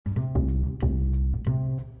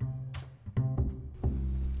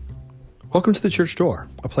Welcome to the Church Door,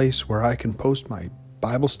 a place where I can post my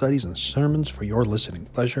Bible studies and sermons for your listening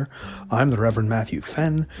pleasure. I'm the Reverend Matthew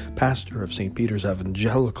Fenn, pastor of St. Peter's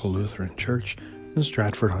Evangelical Lutheran Church in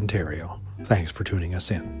Stratford, Ontario. Thanks for tuning us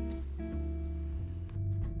in.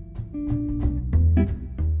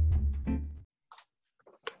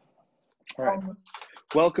 All right.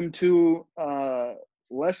 Welcome to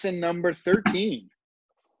lesson number 13.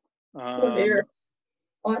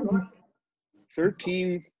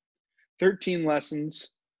 13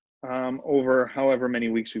 lessons over however many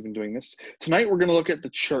weeks we've been doing this. Tonight we're going to look at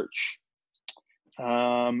the church.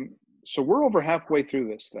 So we're over halfway through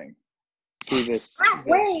this thing.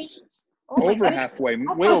 Halfway? Over halfway.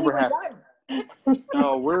 Way over half.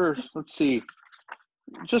 No, let's see.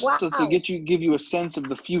 Just to give you a sense of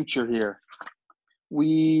the future here.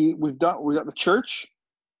 We got the church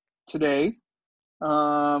today.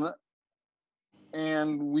 And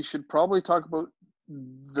we should probably talk about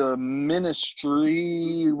the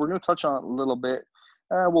ministry. We're going to touch on it a little bit.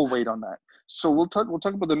 We'll wait on that. So we'll talk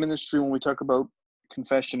about the ministry when we talk about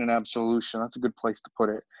confession and absolution. That's a good place to put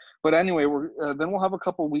it. But anyway, then we'll have a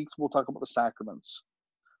couple of weeks. We'll talk about the sacraments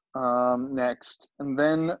next, and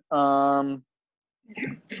then so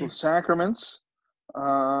the sacraments.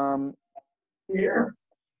 Then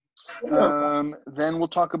we'll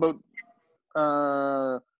talk about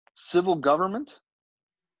civil government.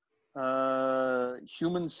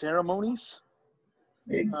 Human ceremonies,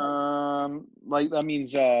 like that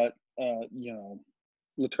means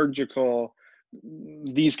liturgical,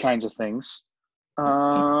 these kinds of things.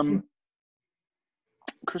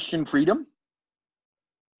 Christian freedom,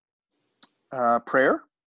 prayer,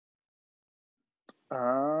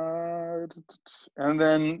 and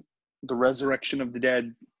then the resurrection of the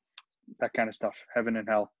dead, that kind of stuff, heaven and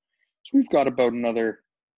hell. So we've got about another,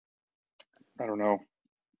 I don't know,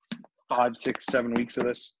 5, 6, 7 weeks of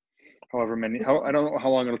this, I don't know how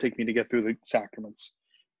long it'll take me to get through the sacraments.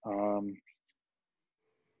 All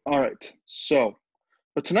right, so,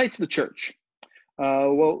 but tonight's the church.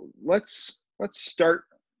 Well, let's start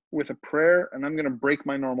with a prayer, and I'm going to break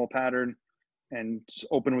my normal pattern and just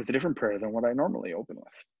open with a different prayer than what I normally open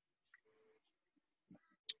with.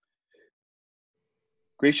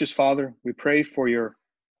 Gracious Father, we pray for your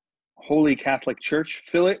holy Catholic Church.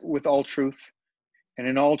 Fill it with all truth, and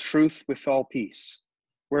in all truth with all peace.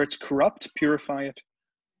 Where it's corrupt, purify it.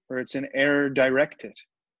 Where it's in error, direct it.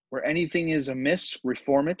 Where anything is amiss,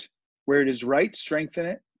 reform it. Where it is right, strengthen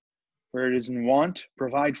it. Where it is in want,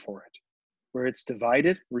 provide for it. Where it's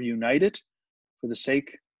divided, reunite it, for the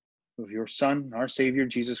sake of your Son, our Savior,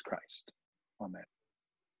 Jesus Christ. Amen.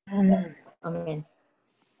 Amen. Amen.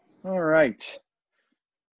 All right.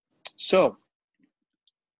 So,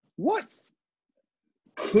 what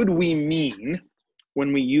could we mean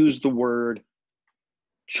when we use the word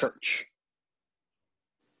church?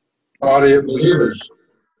 Body of believers.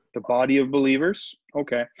 The body of believers.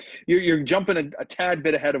 Okay, you're jumping a tad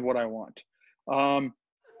bit ahead of what I want. The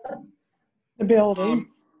building.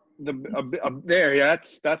 There, yeah,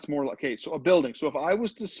 that's more like, okay. So a building. So if I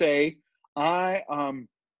was to say, if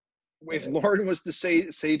Lauren was to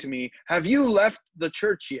say to me, "Have you left the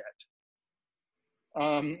church yet?"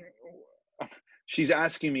 She's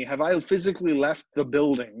asking me, have I physically left the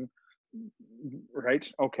building?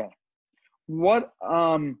 Right? Okay.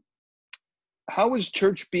 How is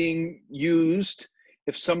church being used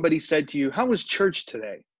if somebody said to you, how was church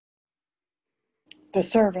today? The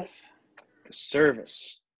service. The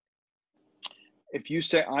service. If you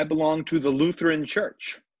say, I belong to the Lutheran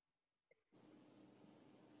Church.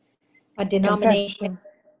 A denomination.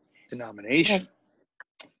 Denomination.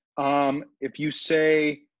 If you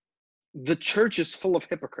say, the church is full of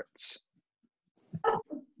hypocrites.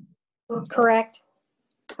 Correct.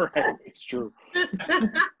 Correct. It's true.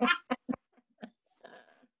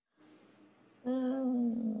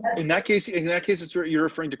 In that case, you're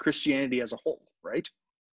referring to Christianity as a whole, right?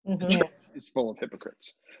 Mm-hmm. The church is full of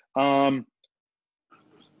hypocrites. And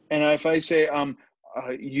if I say,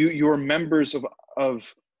 you're members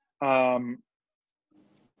of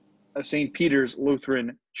St. Peter's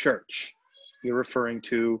Lutheran Church, you're referring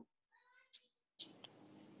to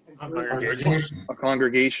a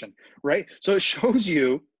congregation, right? So it shows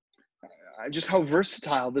you just how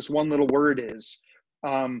versatile this one little word is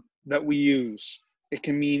that we use. It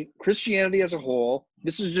can mean Christianity as a whole.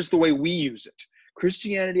 This is just the way we use it.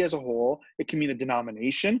 Christianity as a whole. It can mean a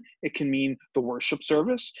denomination. It can mean the worship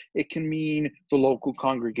service. It can mean the local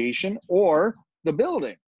congregation or the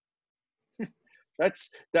building.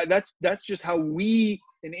 That's just how we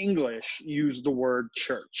in English use the word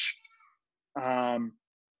church.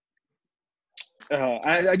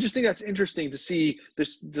 I just think that's interesting to see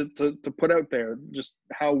this, to put out there, just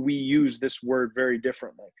how we use this word very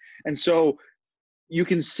differently. And so you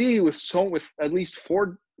can see with at least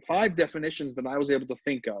 5 definitions that I was able to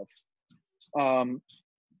think of,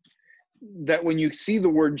 that when you see the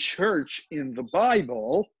word church in the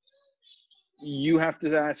Bible, you have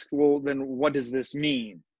to ask, well, then what does this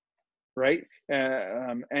mean? Right?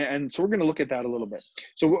 And so we're going to look at that a little bit.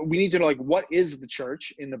 So we need to know, like, what is the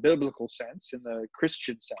church in the biblical sense, in the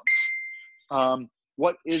Christian sense?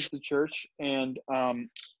 What is the church, and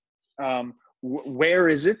where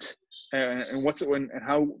is it, and what's it, and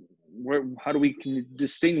how do we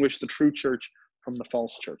distinguish the true church from the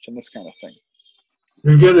false church, and this kind of thing.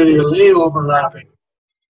 You're getting a delay overlapping.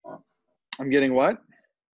 I'm getting what?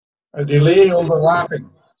 A delay overlapping.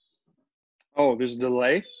 Oh, there's a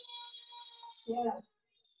delay? Yeah.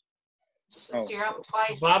 Oh. You're up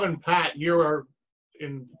twice. Bob and Pat, you are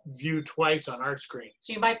in view twice on our screen.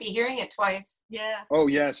 So you might be hearing it twice. Yeah. Oh,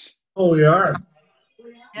 yes. Oh, we are.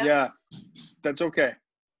 Yep. Yeah, that's okay.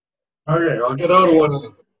 Okay, I'll get out of one of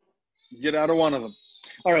them. Get out of one of them.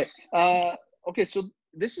 All right. Okay, so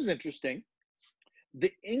this is interesting.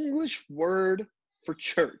 The English word for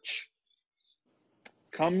church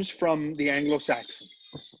comes from the Anglo-Saxon.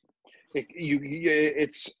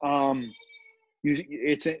 It's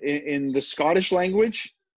in the Scottish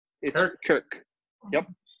language, it's Kirk. Yep.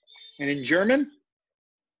 And in German,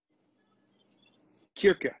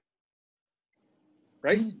 Kirche.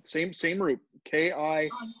 Right? Same root. Kirche.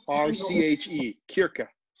 Kirche.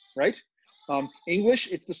 Right?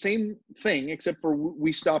 English, it's the same thing, except for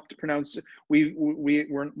we stopped pronounce. We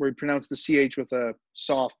pronounce the ch with a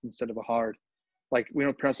soft instead of a hard. Like we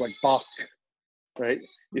don't pronounce like Bach, right?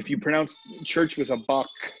 If you pronounce church with a Bach,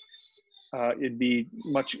 it'd be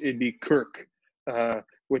Kirk,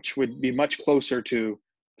 which would be much closer to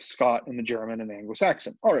Scott and the German and the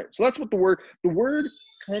Anglo-Saxon. All right, so that's what the word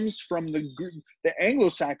comes from. The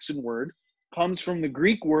Anglo-Saxon word comes from the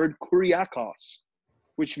Greek word kuriakos,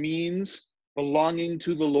 which means belonging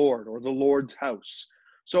to the Lord or the Lord's house.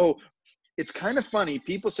 So it's kind of funny.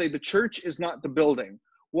 People say the church is not the building.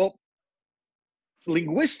 Well,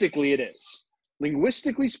 linguistically it is.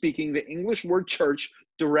 Linguistically speaking, the English word church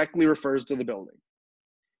directly refers to the building.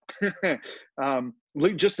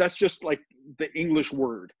 That's just like the English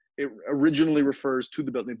word. It originally refers to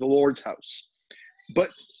the building, the Lord's house. But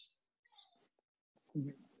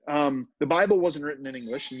the Bible wasn't written in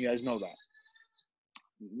English, and you guys know that.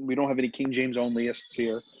 We don't have any King James onlyists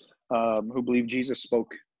here who believe Jesus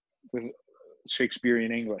spoke with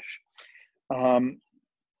Shakespearean English.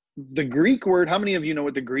 The Greek word, how many of you know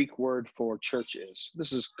what the Greek word for church is?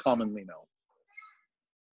 This is commonly known.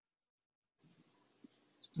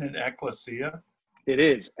 Isn't it ecclesia? It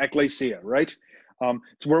is, ecclesia, right?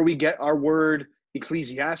 It's where we get our word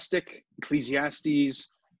ecclesiastic,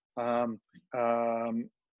 ecclesiastes,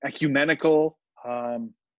 ecumenical,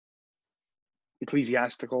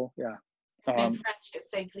 ecclesiastical, yeah. In French,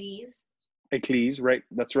 it's église. Église, right?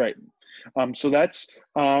 That's right. So that's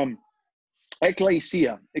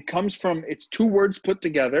ecclesia. It comes from, it's 2 words put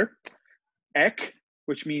together. Ek,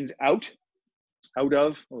 which means out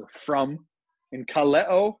of, or from, and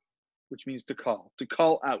kaleo, which means to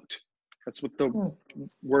call out. That's what the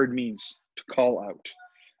word means, to call out.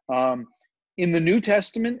 In the New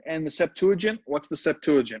Testament and the Septuagint, what's the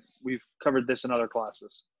Septuagint? We've covered this in other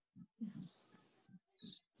classes.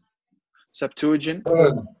 Septuagint.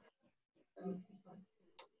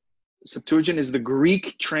 Septuagint is the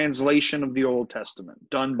Greek translation of the Old Testament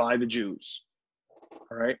done by the Jews.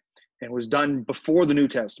 All right. And it was done before the New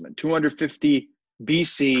Testament, 250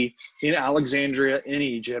 BC in Alexandria in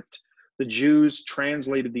Egypt. The Jews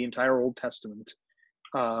translated the entire Old Testament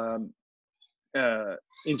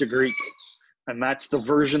into Greek. And that's the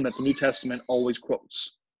version that the New Testament always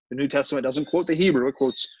quotes. The New Testament doesn't quote the Hebrew, it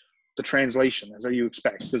quotes the translation, as you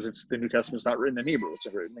expect, because it's the New Testament's not written in Hebrew, it's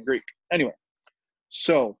written in Greek. Anyway,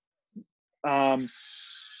 so the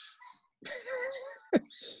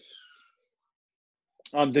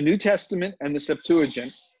New Testament and the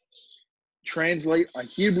Septuagint translate a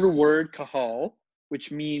Hebrew word, kahal,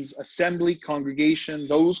 which means assembly, congregation,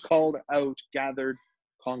 those called out, gathered,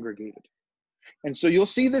 congregated. And so you'll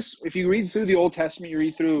see this, if you read through the Old Testament, you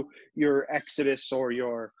read through your Exodus or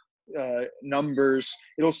your Numbers,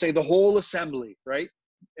 it'll say the whole assembly, right?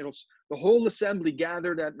 The whole assembly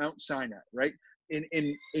gathered at Mount Sinai, right?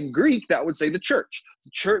 In Greek, that would say the church.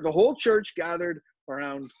 The whole church gathered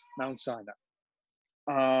around Mount Sinai.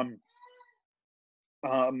 And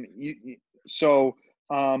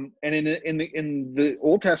in the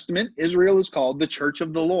Old Testament, Israel is called the Church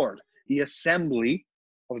of the Lord, the assembly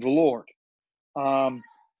of the Lord.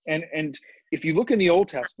 And if you look in the Old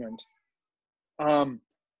Testament,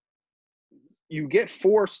 you get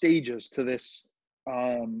 4 stages to this.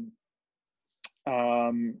 4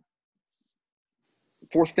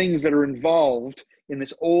 things that are involved in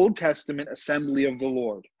this Old Testament assembly of the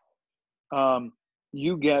Lord.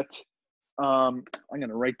 You get, I'm going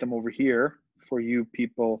to write them over here for you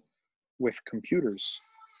people with computers.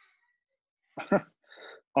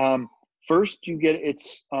 First, you get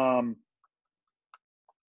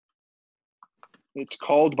it's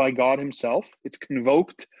called by God himself. It's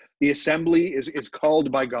convoked. The assembly is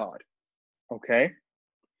called by God. Okay.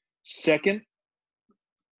 Second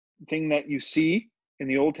thing that you see in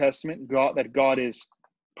the Old Testament, that God is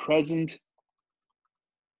present.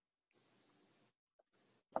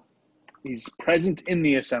 He's present in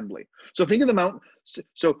the assembly. So think of the mount.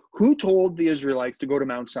 So who told the Israelites to go to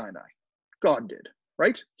Mount Sinai? God did,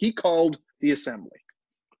 right? He called the assembly,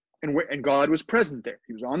 and God was present there.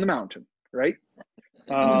 He was on the mountain, right?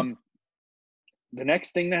 The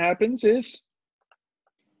next thing that happens is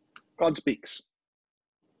God speaks,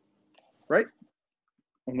 right?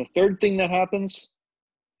 And the third thing that happens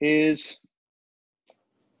is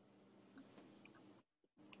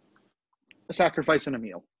a sacrifice and a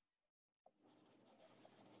meal.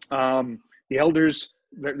 The elders,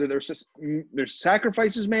 there's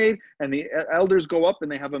sacrifices made, and the elders go up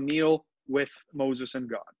and they have a meal with Moses and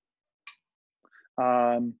God.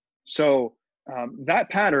 That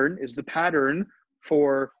pattern is the pattern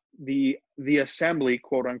for the assembly,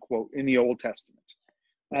 quote unquote, in the Old Testament.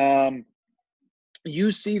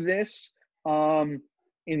 You see this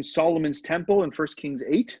in Solomon's temple in 1 Kings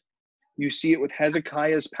 8. You see it with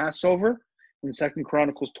Hezekiah's Passover in 2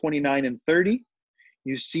 Chronicles 29 and 30.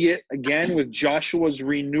 You see it again with Joshua's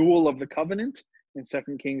renewal of the covenant in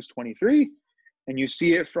 2 Kings 23. And you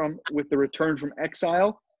see it with the return from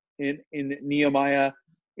exile in Nehemiah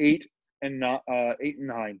 8 and 9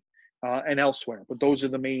 and elsewhere. But those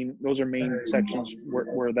are main sections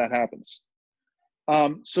where that happens.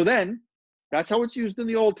 So then that's how it's used in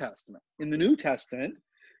the Old Testament. In the New Testament,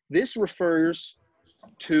 this refers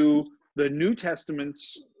to the New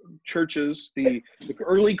Testament's churches, the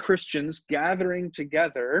early Christians gathering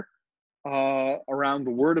together around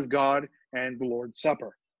the Word of God and the Lord's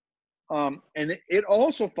Supper. And it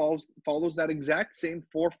also follows that exact same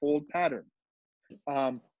fourfold pattern.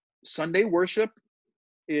 Sunday worship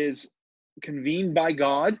is convened by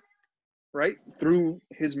God, right, through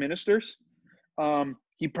his ministers.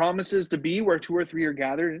 He promises to be where 2 or 3 are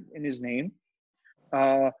gathered in his name.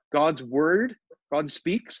 God's word, God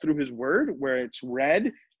speaks through his word, where it's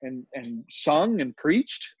read and sung and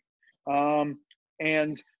preached.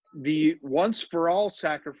 And the once for all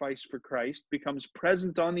sacrifice for Christ becomes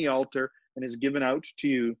present on the altar and is given out to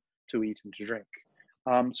you to eat and to drink.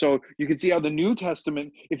 So you can see how the New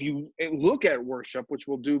Testament, if you look at worship, which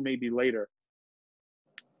we'll do maybe later,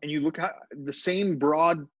 and you look at the same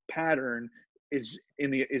broad pattern is in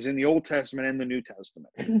the Old Testament and the New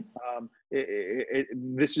Testament.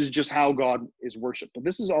 This is just how God is worshipped. But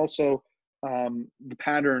this is also the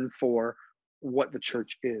pattern for what the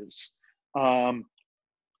church is.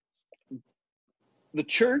 The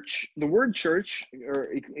church, the word church or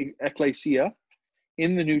ecclesia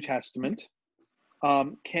in the New Testament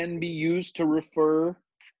can be used to refer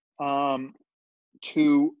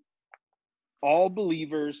to all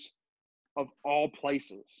believers of all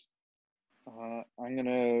places. I'm going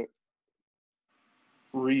to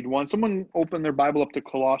read one. Someone open their Bible up to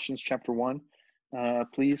Colossians chapter 1,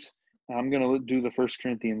 please. I'm going to do the 1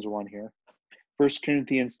 Corinthians 1 here. 1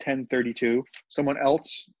 Corinthians 10:32. Someone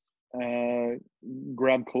else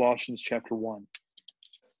grab Colossians chapter 1.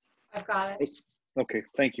 I've got it. Okay,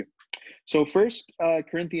 thank you. So 1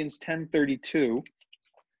 Corinthians 10:32.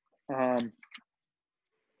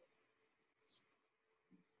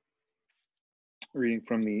 Reading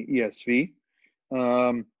from the ESV.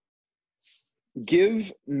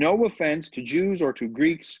 Give no offense to Jews or to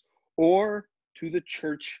Greeks or to the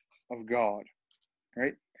church of God.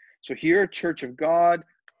 Right? So here, church of God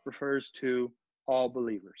refers to all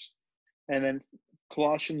believers. And then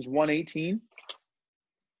Colossians 1:18.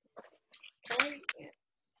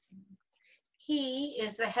 He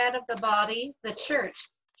is the head of the body, the church.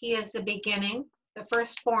 He is the beginning, the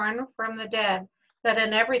firstborn from the dead, that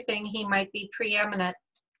in everything he might be preeminent.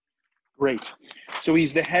 Great. So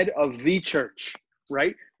he's the head of the church,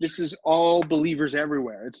 right? This is all believers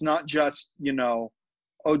everywhere. It's not just,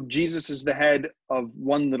 Jesus is the head of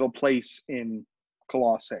one little place in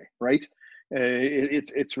Colossae, right?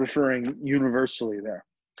 It's referring universally there.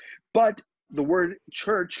 But the word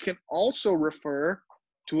church can also refer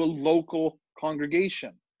to a local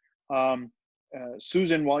congregation.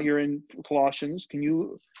 Susan, while you're in Colossians, can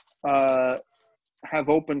you have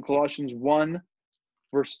open Colossians 1,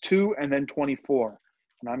 verse 2, and then 24?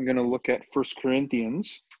 And I'm going to look at 1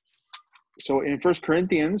 Corinthians. So in 1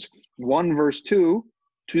 Corinthians 1, verse 2,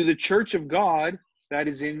 to the church of God that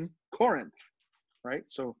is in Corinth, right?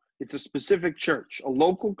 So it's a specific church, a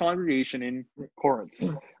local congregation in Corinth.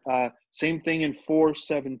 Same thing in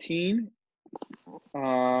 4:17.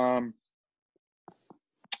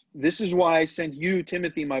 This is why I sent you,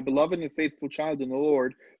 Timothy, my beloved and faithful child in the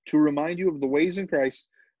Lord, to remind you of the ways in Christ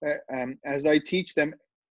as I teach them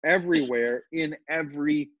everywhere in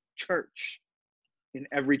every church. In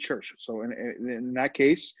every church. So in that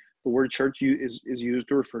case, the word church is used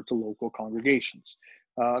to refer to local congregations.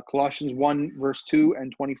 Colossians 1, verse 2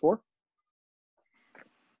 and 24.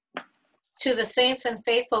 To the saints and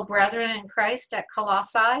faithful brethren in Christ at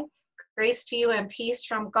Colossae, grace to you and peace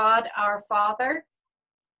from God our Father.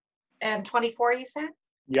 And 24, you said?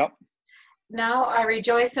 Yep. Now I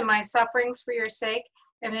rejoice in my sufferings for your sake,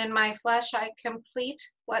 and in my flesh I complete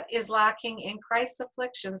what is lacking in Christ's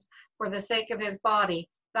afflictions for the sake of his body,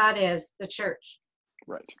 that is, the church.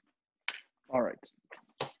 Right. All right.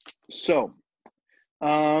 So,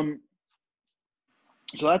 so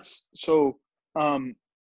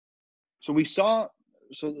we saw,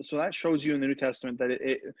 so that shows you in the New Testament that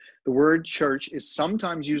the word church is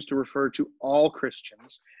sometimes used to refer to all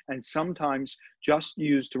Christians and sometimes just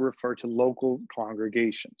used to refer to local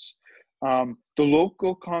congregations. The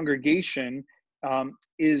local congregation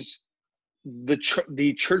is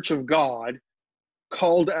the church of God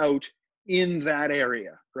called out in that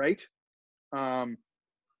area, right?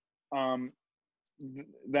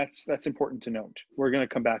 That's important to note. We're going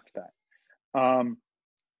to come back to that.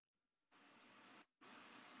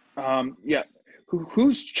 Yeah.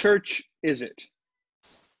 Whose church is it?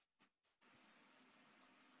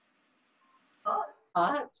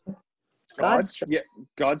 God's. It's God's church. Yeah,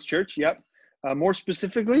 God's church. Yep. More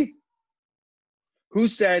specifically, who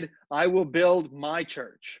said, "I will build my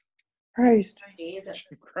church"? Christ. Jesus.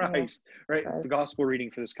 Christ. Right. Christ. The gospel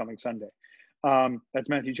reading for this coming Sunday. That's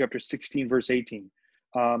Matthew chapter 16, verse 18.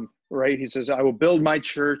 Right. He says, "I will build my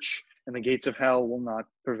church, and the gates of hell will not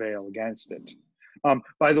prevail against it."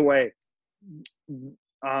 By the way,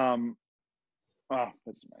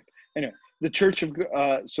 anyway, the church of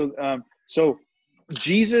so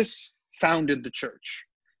Jesus founded the church,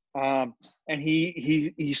 and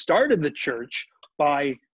he started the church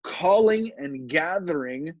by calling and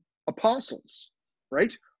gathering apostles,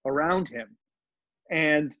 right, around him,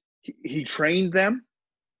 and he trained them,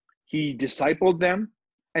 he discipled them,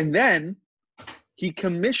 and then he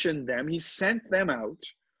commissioned them, he sent them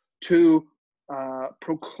out to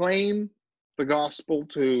proclaim the gospel,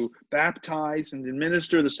 to baptize and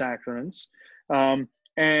administer the sacraments, and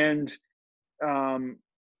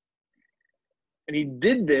he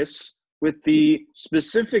did this with the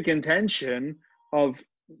specific intention of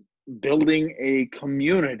building a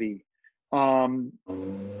community in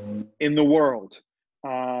the world,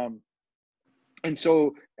 and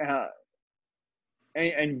so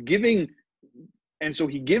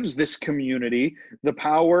he gives this community the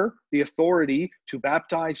power, the authority to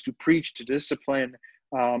baptize, to preach, to discipline,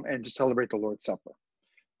 and to celebrate the Lord's Supper.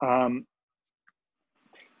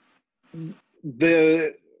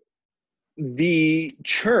 The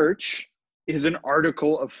church is an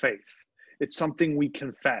article of faith. It's something we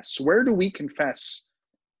confess. Where do we confess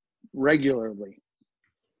regularly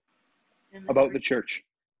about the church?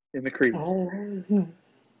 In the creed.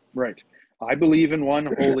 Right. I believe in one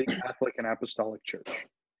holy Catholic and Apostolic Church.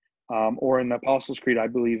 Or in the Apostles' Creed, I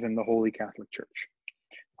believe in the Holy Catholic Church.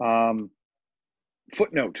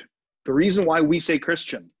 Footnote: the reason why we say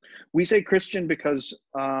Christian because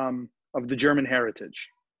of the German heritage.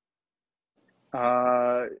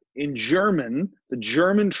 In German, the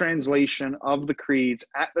German translation of the creeds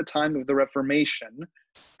at the time of the Reformation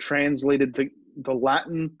translated the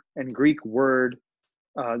Latin and Greek word,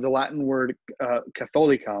 the Latin word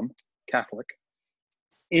Catholicum, Catholic,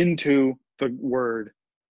 into the word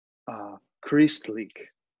Christliche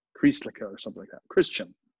or something like that,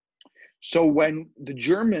 Christian. So when the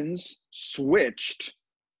Germans switched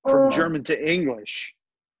from German to English,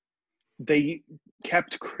 they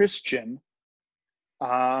kept Christian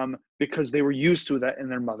because they were used to that in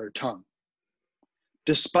their mother tongue.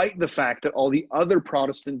 Despite the fact that all the other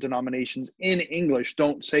Protestant denominations in English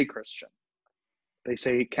don't say Christian. They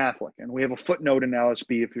say Catholic. And we have a footnote in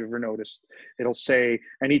LSB, if you've ever noticed. It'll say,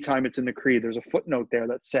 anytime it's in the creed, there's a footnote there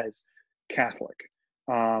that says Catholic.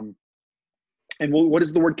 And what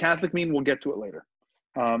does the word Catholic mean? We'll get to it later,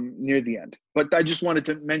 near the end. But I just wanted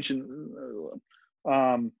to mention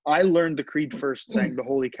I learned the creed first saying the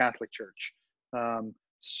Holy Catholic Church.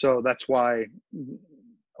 So that's why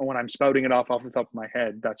when I'm spouting it off the top of my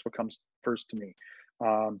head, that's what comes first to me.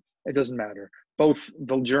 It doesn't matter. Both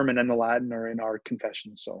the German and the Latin are in our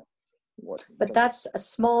confession. So what? But that's a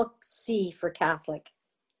small c for Catholic.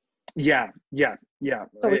 Yeah. So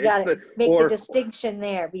we got to make the distinction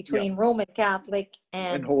there between Roman Catholic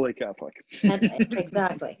and Holy Catholic.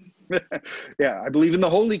 Exactly. Yeah, I believe in the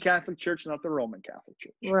Holy Catholic Church, not the Roman Catholic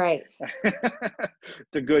Church. Right.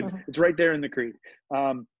 It's right there in the creed.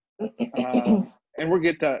 And we'll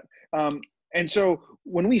get that. And so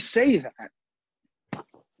when we say that,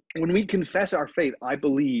 when we confess our faith, I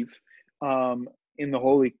believe in the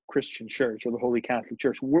Holy Christian Church or the Holy Catholic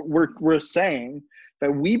Church, we're saying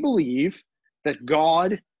that we believe that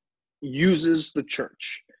God uses the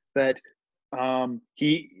church, that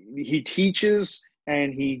he teaches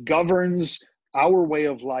and he governs our way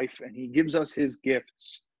of life, and he gives us his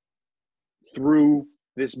gifts through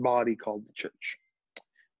this body called the church.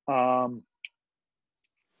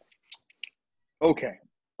 Okay.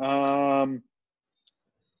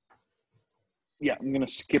 Yeah, I'm going to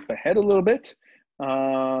skip ahead a little bit.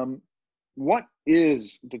 What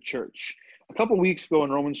is the church? A couple weeks ago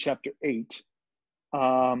in Romans chapter 8,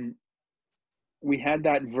 we had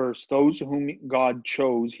that verse, those whom God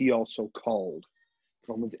chose, he also called.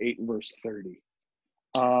 Romans 8, verse 30.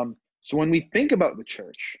 So when we think about the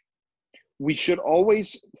church, we should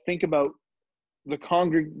always think about the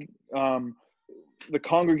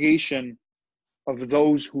congregation of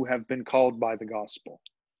those who have been called by the gospel,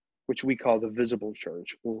 which we call the visible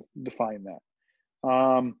church. We'll define that.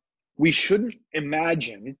 We shouldn't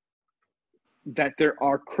imagine that there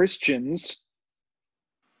are Christians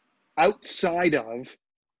outside of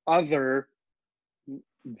other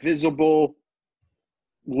visible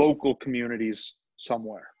local communities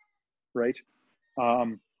somewhere, right?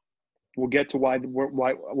 We'll get to why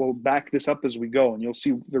we'll back this up as we go, and you'll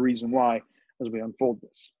see the reason why as we unfold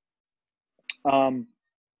this.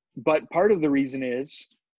 But part of the reason is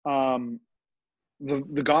the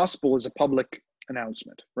gospel is a public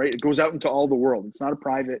announcement, right? It goes out into all the world. It's not a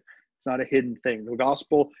private, it's not a hidden thing. The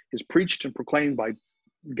gospel is preached and proclaimed by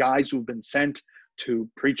guys who've been sent to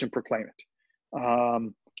preach and proclaim it.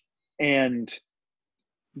 And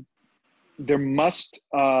there must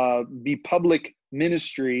be public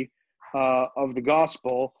ministry of the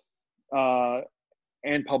gospel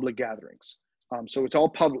and public gatherings. So it's all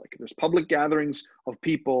public. There's public gatherings of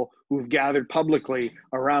people who've gathered publicly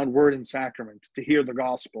around word and sacrament to hear the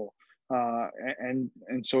gospel. And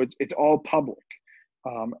so it's all public.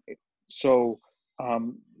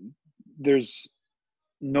 There's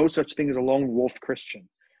no such thing as a lone wolf Christian.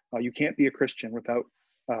 You can't be a Christian without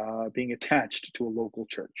being attached to a local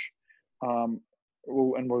church.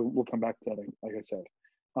 We'll come back to that, like I said.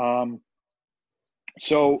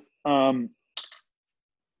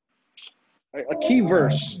 A key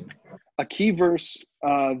verse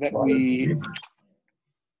that we,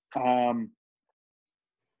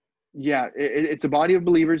 it's a body of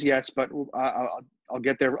believers, yes, but I'll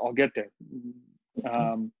get there.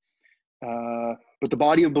 But the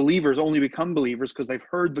body of believers only become believers because they've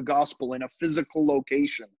heard the gospel in a physical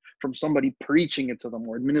location from somebody preaching it to them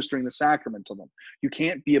or administering the sacrament to them. You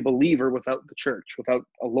can't be a believer without the church, without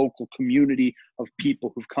a local community of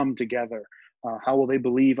people who've come together. How will they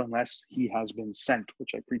believe unless he has been sent,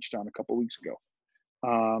 which I preached on a couple weeks ago.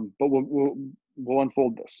 But we'll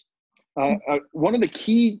unfold this. One of the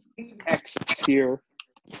key texts here,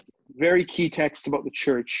 very key text about the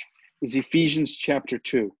church, is Ephesians chapter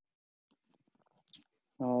 2.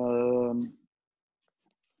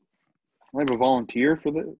 I have a volunteer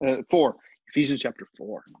for the 4. Ephesians chapter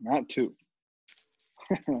 4, not 2.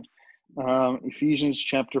 Ephesians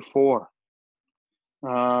chapter 4.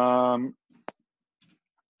 1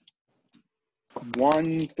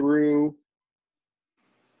 through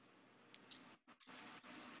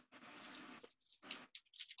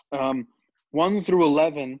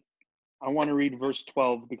 11. I want to read verse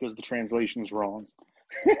 12 because the translation is wrong.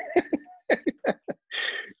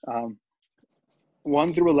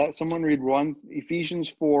 1 through 11. Someone read Ephesians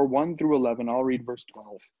 4, 1 through 11. I'll read verse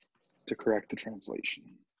 12 to correct the translation.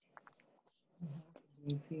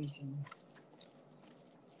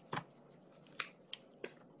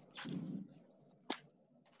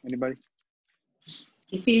 Anybody?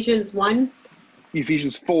 Ephesians 1.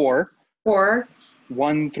 Ephesians 4. 4.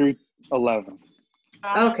 1 through 11.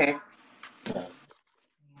 Okay.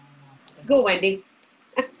 Go, Wendy.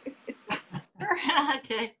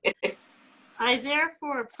 Okay. I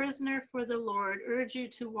therefore, a prisoner for the Lord, urge you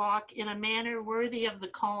to walk in a manner worthy of the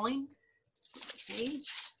calling.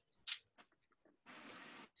 Page.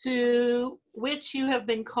 to which you have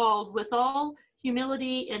been called, with all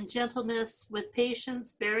humility and gentleness, with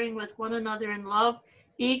patience, bearing with one another in love,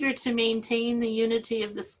 eager to maintain the unity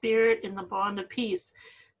of the Spirit in the bond of peace.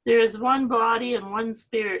 There is one body and one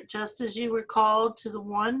Spirit, just as you were called to the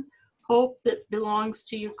one hope that belongs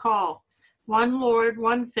to your call. One Lord,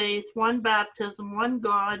 one faith, one baptism, one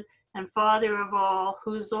God and Father of all,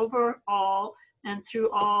 who is over all and through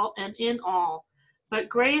all and in all. But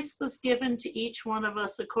grace was given to each one of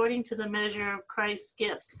us according to the measure of Christ's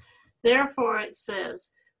gifts. Therefore, it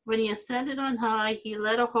says, when he ascended on high, he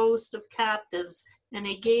led a host of captives, and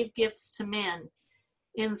he gave gifts to men.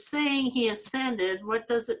 In saying he ascended, what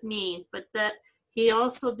does it mean? But that he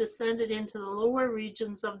also descended into the lower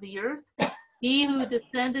regions of the earth? He who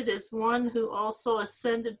descended is one who also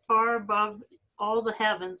ascended far above all the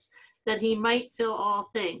heavens, that he might fill all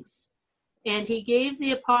things. And he gave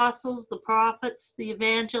the apostles, the prophets, the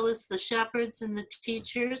evangelists, the shepherds, and the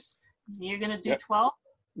teachers. You're going to do 12?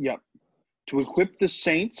 Yep. To equip the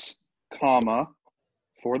saints, comma,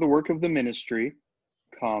 for the work of the ministry,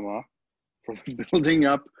 comma, for the building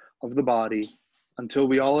up of the body, until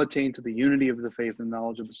we all attain to the unity of the faith and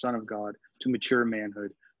knowledge of the Son of God, to mature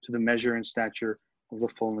manhood, to the measure and stature of the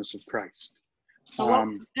fullness of Christ. So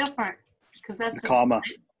what's different? Because that's the comma.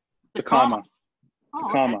 The comma. Oh,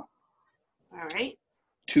 the comma. Okay. All right.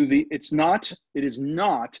 It is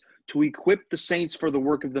not to equip the saints for the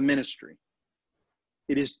work of the ministry.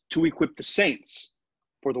 It is to equip the saints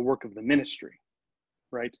for the work of the ministry,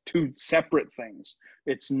 right? Two separate things.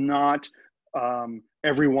 It's not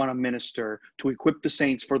everyone a minister, to equip the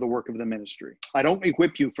saints for the work of the ministry. I don't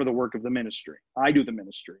equip you for the work of the ministry. I do the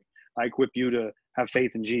ministry. I equip you to have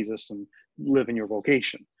faith in Jesus and live in your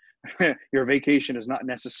vocation. Your vacation is not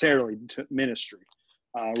necessarily to ministry,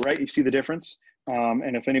 right? You see the difference?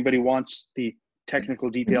 And if anybody wants the technical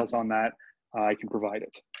details on that, I can provide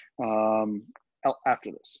it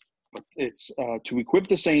after this. It's to equip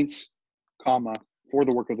the saints, comma, for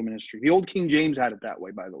the work of the ministry. The old King James had it that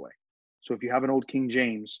way, by the way. So if you have an old King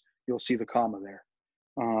James, you'll see the comma there.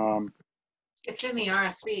 It's in the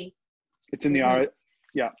RSV. It's in the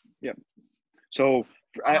yeah. So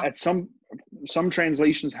at some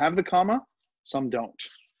translations have the comma, some don't,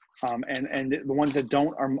 and the ones that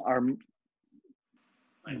don't are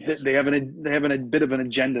they have a bit of an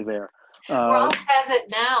agenda there. Rob has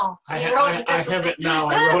it now. I have it now.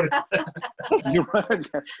 I wrote it. You wrote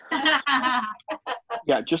it.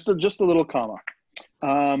 Yeah, just a little comma.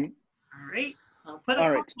 All right. I'll put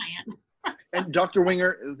a right. plan. And Dr.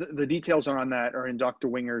 Winger, the details on that are in Dr.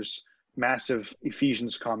 Winger's massive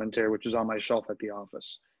Ephesians commentary, which is on my shelf at the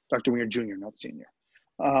office. Dr. Winger Jr., not Senior.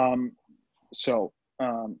 Yeah,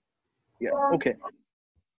 okay.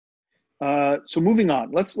 So moving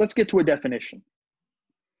on, let's get to a definition.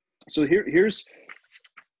 So here's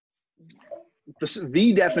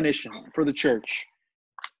the definition for the church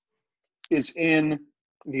is in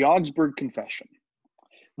the Augsburg Confession.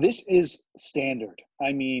 This is standard.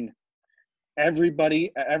 I mean, every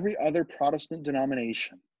other Protestant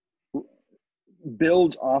denomination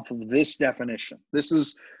builds off of this definition. This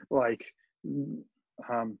is like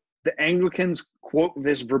the Anglicans quote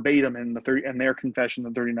this verbatim in their confession,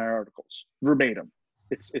 the 39 Articles, verbatim.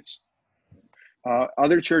 It's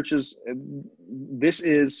other churches. This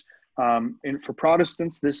is for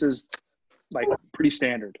Protestants. This is like pretty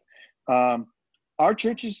standard. Our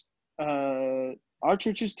churches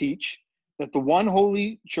teach that the one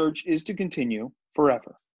holy church is to continue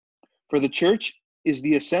forever. For the church is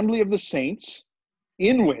the assembly of the saints,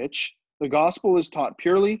 in which the gospel is taught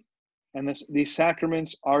purely, and these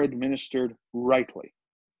sacraments are administered rightly.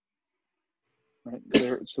 Right?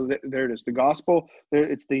 There it is. The gospel.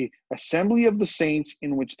 It's the assembly of the saints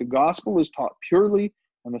in which the gospel is taught purely,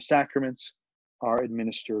 and the sacraments are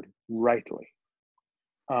administered rightly.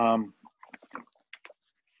 Or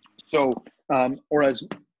as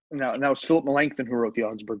now it's Philip Melanchthon who wrote the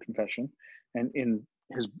Augsburg Confession, and in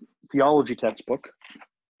his theology textbook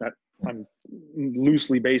that I'm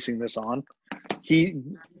loosely basing this on, he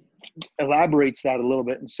elaborates that a little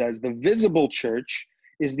bit and says the visible church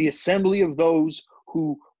is the assembly of those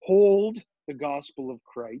who hold the gospel of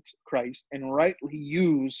Christ and rightly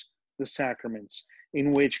use the sacraments,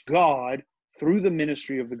 in which God, through the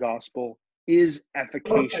ministry of the gospel, is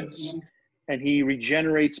efficacious, and he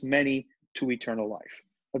regenerates many to eternal life.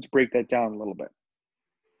 Let's break that down a little bit.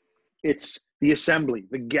 It's the assembly,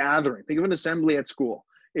 the gathering. Think of an assembly at school.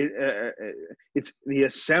 It's the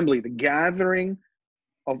assembly, the gathering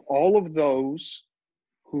of all of those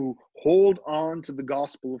who hold on to the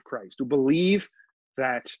gospel of Christ, who believe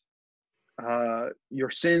that your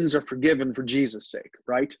sins are forgiven for Jesus' sake,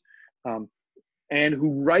 right? and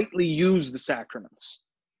who rightly use the sacraments.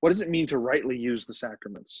 What does it mean to rightly use the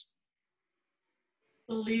sacraments?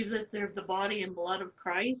 Believe that they're the body and blood of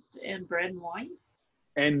Christ and bread and wine.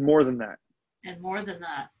 And more than that. And more than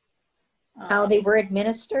that. How they were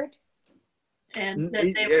administered? And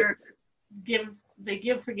that they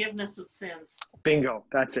give forgiveness of sins. Bingo.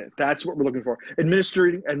 That's it. That's what we're looking for.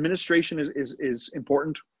 Administration is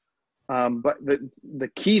important. But the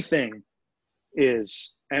key thing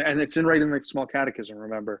is, and it's right in the small catechism,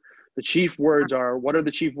 remember, the chief words are, what are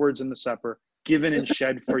the chief words in the supper? Given and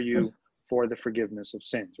shed for you for the forgiveness of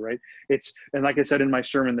sins, right? And like I said in my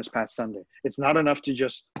sermon this past Sunday, it's not enough to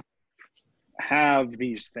just have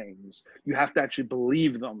these things. You have to actually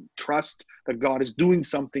believe them, trust that God is doing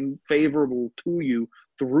something favorable to you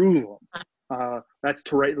through them. That's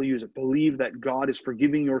to rightly use it. Believe that God is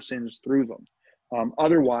forgiving your sins through them.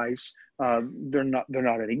 Otherwise, they're not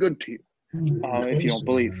any good to you if you don't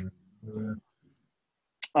believe.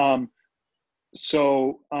 And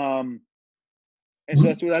so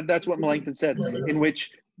that's what Melanchthon said, in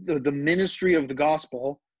which the ministry of the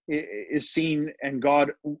gospel is seen, and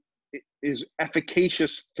God is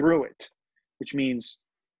efficacious through it, which means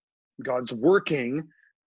God's working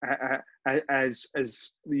as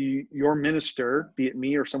your minister, be it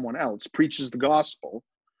me or someone else, preaches the gospel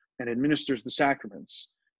and administers the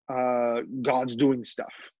sacraments. God's doing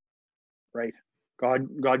stuff, right?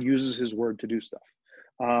 God uses his word to do stuff.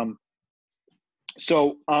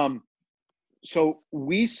 So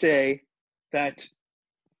we say that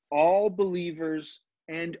all believers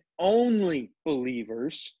and only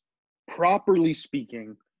believers, properly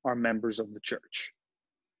speaking, are members of the church.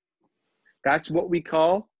 That's what we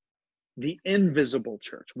call the invisible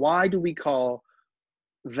church. Why do we call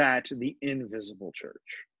that the invisible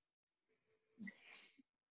church?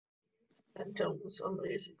 Until somebody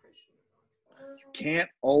is a Christian. You can't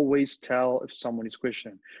always tell if somebody's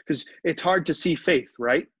Christian because it's hard to see faith,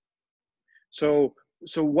 right? So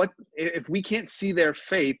what if we can't see their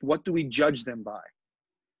faith? What do we judge them by?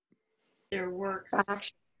 Their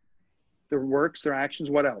works. Their works, their actions.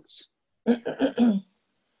 What else? Their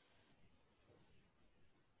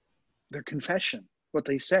confession, what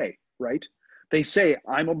they say, right? They say,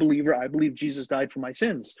 I'm a believer. I believe Jesus died for my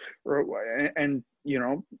sins. And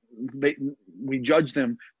we judge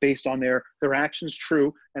them based on their actions,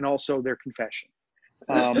 true, and also their confession.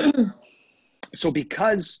 So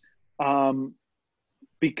because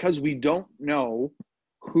we don't know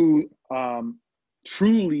who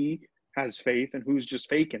truly has faith and who's just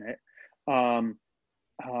faking it,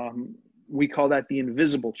 we call that the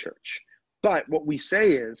invisible church. But what we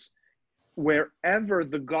say is, wherever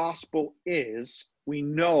the gospel is, we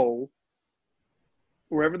know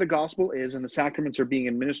wherever the gospel is and the sacraments are being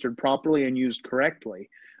administered properly and used correctly,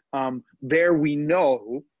 there we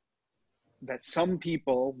know that some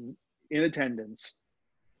people in attendance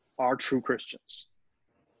are true Christians,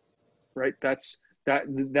 right? That's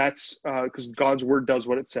because God's word does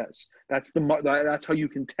what it says. That's how you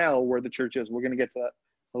can tell where the church is. We're going to get to that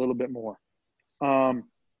a little bit more.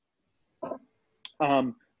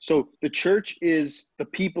 So the church is the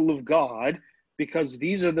people of God because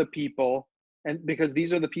these are the people, and because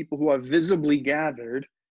these are the people who are visibly gathered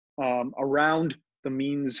around the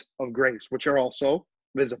means of grace, which are also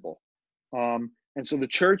visible. And so the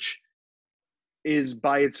church is,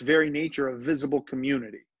 by its very nature, a visible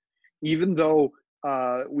community. Even though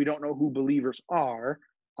we don't know who believers are,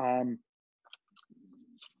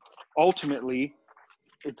 ultimately,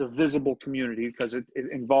 it's a visible community because it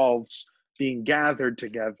involves being gathered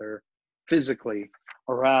together physically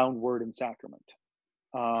around word and sacrament.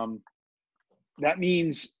 That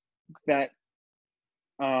means that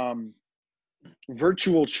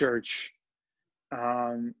virtual church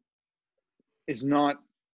is not,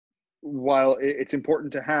 while it's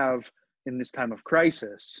important to have in this time of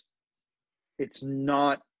crisis, it's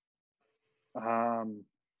not,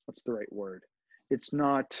 what's the right word? It's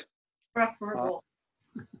not preferable.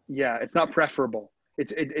 It's not preferable.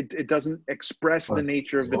 It doesn't express the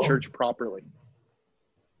nature of the church properly.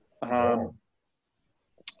 Now,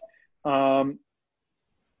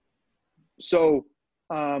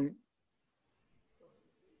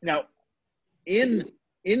 in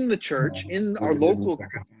the church, in our local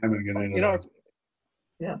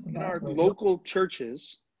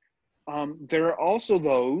churches, there are also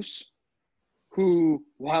those who,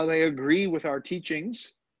 while they agree with our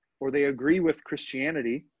teachings or they agree with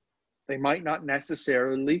Christianity, they might not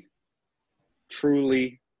necessarily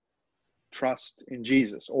truly trust in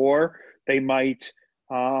Jesus, or they might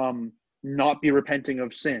not be repenting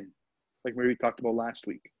of sin, like we talked about last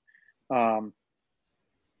week. And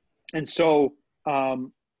so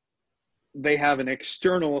they have an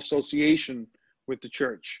external association with the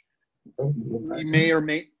church. We may or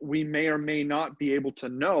may not be able to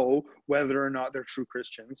know whether or not they're true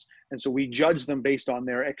Christians, and so we judge them based on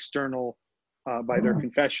their external, by their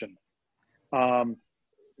confession.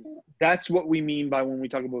 That's what we mean by when we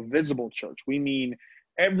talk about visible church. We mean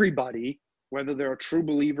everybody, whether they're a true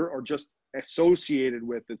believer or just associated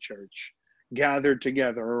with the church, gathered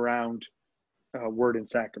together around word and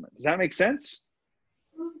sacrament. Does that make sense?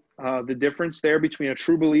 The difference there between a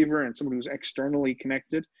true believer and someone who's externally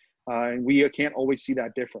connected, and we can't always see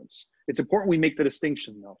that difference. It's important we make the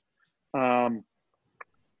distinction, though.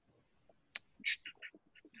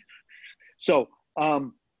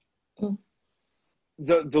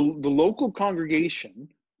 The local congregation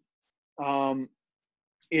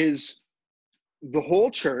is the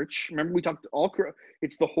whole church. Remember, we talked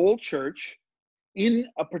it's the whole church in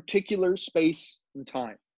a particular space and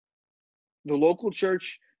time. The local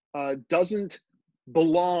church doesn't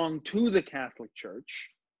belong to the Catholic Church,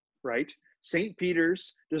 right? St.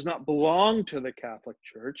 Peter's does not belong to the Catholic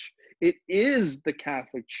Church. It is the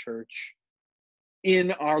Catholic Church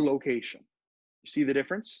in our location. You see the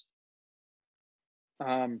difference?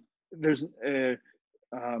 He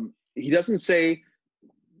doesn't say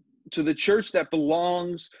to the church that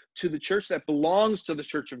belongs to the Church of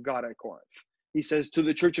God at Corinth. He says to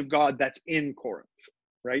the Church of God that's in Corinth,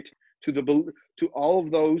 right? To all of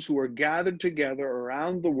those who are gathered together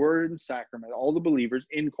around the word and sacrament, all the believers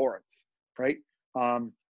in Corinth, right? The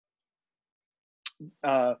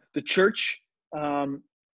church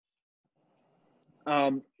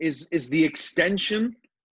is the extension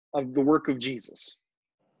of the work of Jesus,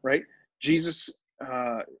 right? Jesus,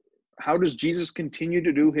 how does Jesus continue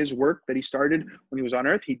to do his work that he started when he was on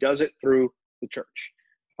earth? He does it through the church.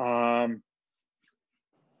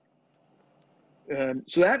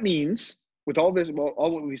 So that means, with all this,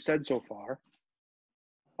 all what we've said so far,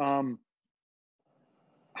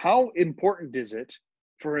 how important is it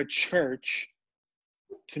for a church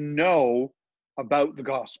to know about the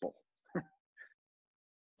gospel?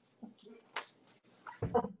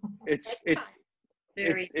 It's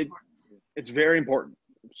very important,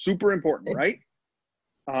 super important, right?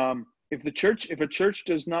 If a church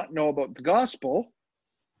does not know about the gospel,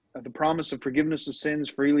 the promise of forgiveness of sins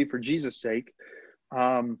freely for Jesus' sake,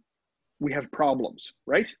 we have problems,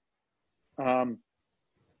 right? And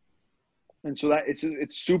so that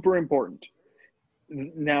it's super important.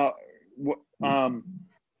 Now, and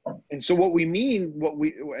so what we mean,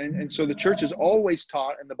 and so the church is always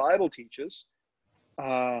taught, and the Bible teaches,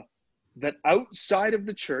 that outside of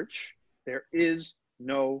the church there is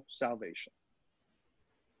no salvation,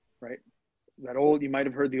 right? You might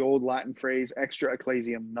have heard the old Latin phrase, extra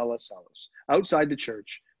ecclesiam nulla salus. Outside the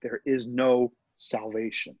church, there is no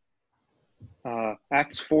salvation.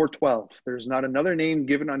 Acts 4:12, there's not another name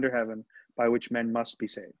given under heaven by which men must be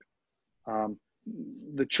saved.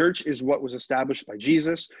 The church is what was established by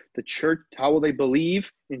Jesus. The church, how will they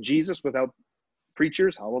believe in Jesus without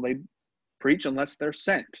preachers? How will they preach unless they're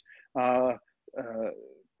sent? So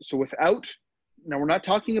now we're not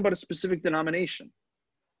talking about a specific denomination,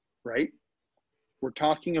 right? We're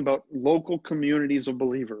talking about local communities of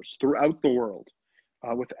believers throughout the world.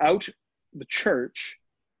 Without the church,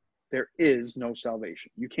 there is no salvation.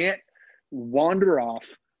 You can't wander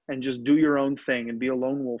off and just do your own thing and be a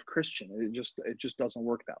lone wolf Christian. It just doesn't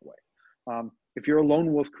work that way. If you're a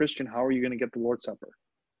lone wolf Christian, how are you going to get the Lord's Supper?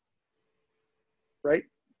 Right?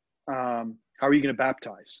 How are you going to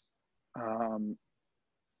baptize?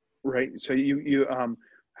 Right? So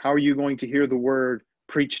how are you going to hear the word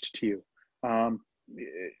preached to you?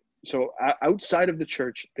 So outside of the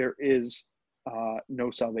church, there is no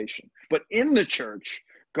salvation. But in the church,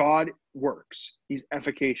 God works. He's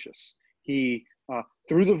efficacious. He,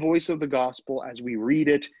 through the voice of the gospel, as we read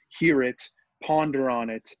it, hear it, ponder on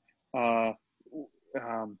it,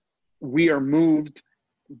 we are moved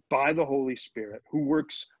by the Holy Spirit, who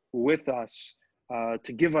works with us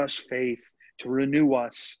to give us faith, to renew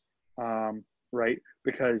us, right?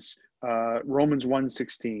 Because Romans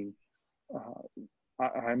 1:16,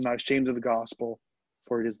 I'm not ashamed of the gospel,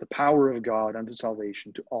 for it is the power of God unto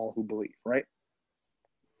salvation to all who believe, right?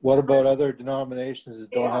 What about other denominations that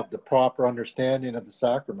don't have the proper understanding of the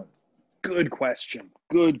sacrament? Good question.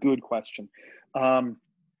 Good question.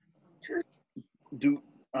 Do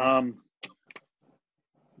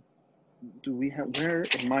we have, where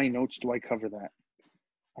in my notes do I cover that?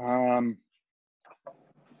 I'm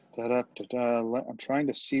trying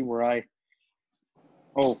to see where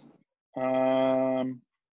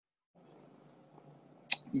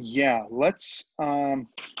yeah, let's, can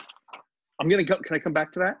I come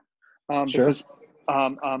back to that? Sure. Because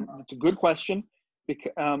It's a good question,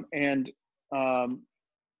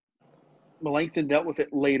 Melanchthon dealt with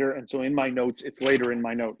it later, and so in my notes, it's later in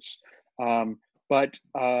my notes. But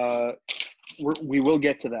we will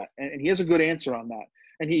get to that, and he has a good answer on that,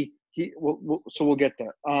 and so we'll get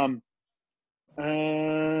there.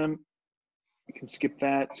 You can skip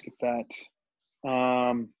that.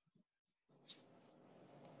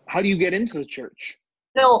 How do you get into the church?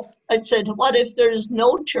 No, I said, what if there's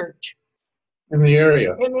no church? In the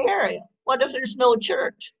area. In the area. What if there's no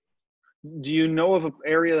church? Do you know of an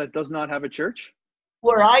area that does not have a church?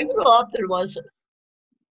 Where I grew up, there wasn't.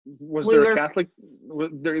 Was there a Catholic?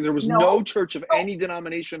 There was no church of any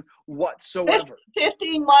denomination whatsoever.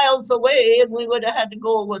 15 miles away, and we would have had to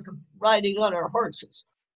go with riding on our horses.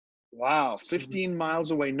 Wow, 15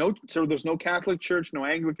 miles away. So there's no Catholic church, no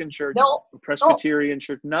Anglican church, no Presbyterian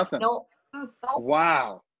church, nothing. No.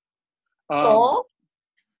 Wow. So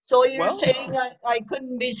you're saying I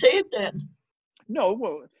couldn't be saved then? No.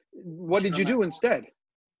 Well, what did you do instead?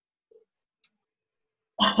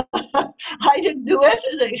 I didn't do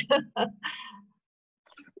anything.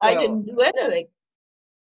 I didn't do anything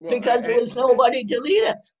because there was nobody to lead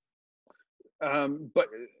us. But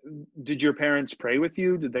did your parents pray with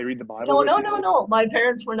you? Did they read the Bible? No. My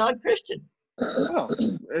parents were not Christian. Well,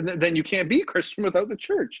 then you can't be a Christian without the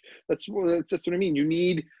church. That's what I mean. You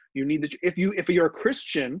need if you're a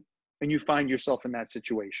Christian and you find yourself in that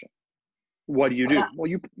situation, what do?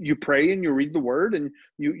 Well, you pray and you read the Word and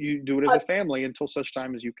you do it as a family until such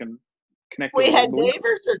time as you can connect. We had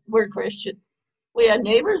neighbors that were Christian.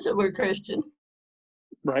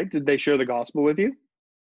 Right? Did they share the gospel with you?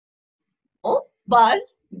 Oh, but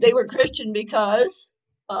they were Christian because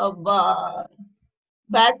of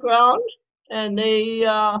background, and they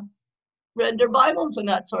read their Bibles and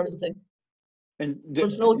that sort of thing. And there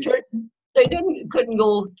was no church. They couldn't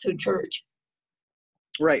go to church.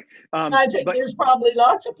 Right. I think there's probably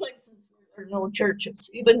lots of places where there are no churches,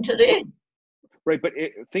 even today. Right, but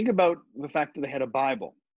think about the fact that they had a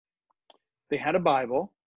Bible. They had a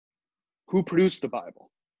Bible. Who produced the Bible?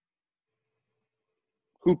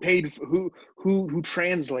 Who paid? Who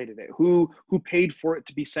translated it? Who paid for it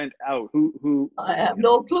to be sent out? Who? I have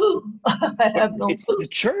no clue. I have no clue. The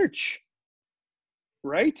church,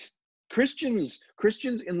 right? Christians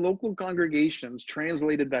in local congregations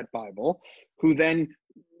translated that Bible, who then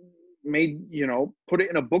made put it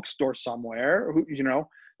in a bookstore somewhere.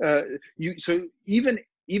 So even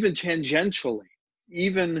tangentially,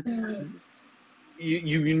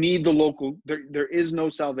 you need the local. There is no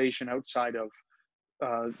salvation outside of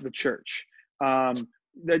the church.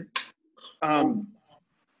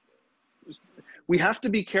 We have to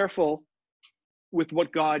be careful with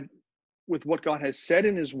what God has said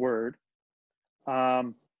in His Word,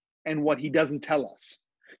 and what He doesn't tell us.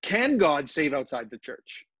 Can God save outside the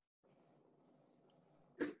church?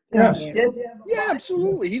 Yes. Yeah,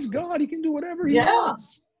 absolutely. He's God. He can do whatever He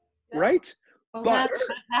wants. Right? Well, that's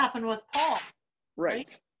what happened with Paul.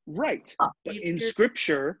 Right. But in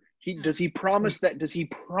Scripture, does he promise that? Does he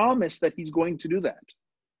promise that he's going to do that?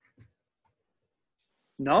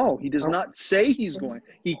 No, he does not say he's going.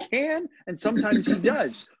 He can, and sometimes he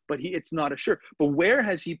does, but it's not a sure. But where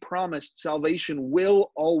has he promised salvation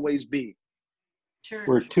will always be? Church.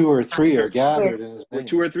 Where 2 or 3 are gathered in His name. Where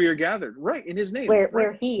 2 or 3 are gathered, right, in His name.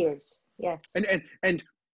 Where He is, yes. But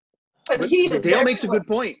Dale makes a good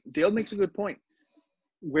point.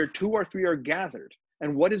 Where 2 or 3 are gathered.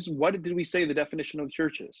 And what did we say the definition of the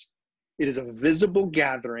church is? It is a visible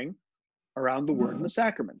gathering around the Word and the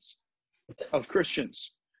sacraments of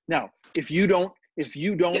Christians. Now, if you don't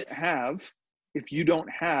have,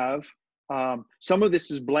 some of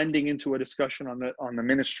this is blending into a discussion on the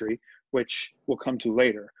ministry, which we'll come to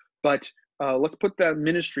later. But let's put that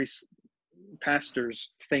ministry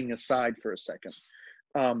pastors thing aside for a second.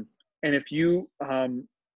 And if you have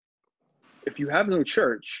no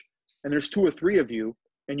church, and there's 2 or 3 of you,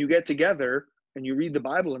 and you get together and you read the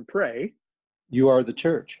Bible and pray, you are the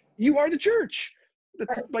church. You are the church.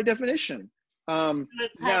 That's by definition. Now, in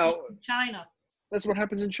China. That's what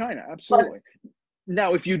happens in China. Absolutely.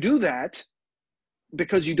 Now, if you do that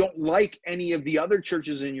because you don't like any of the other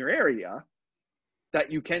churches in your area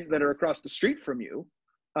that are across the street from you,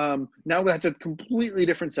 now that's a completely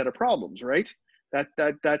different set of problems, right? That's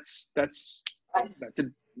a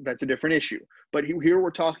different issue. But here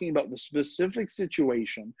we're talking about the specific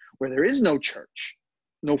situation where there is no church,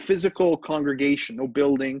 no physical congregation, no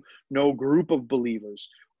building, no group of believers.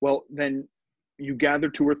 Well, then you gather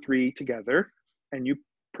 2 or 3 together and you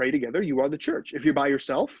pray together. You are the church. If you're by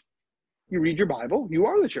yourself, you read your Bible, you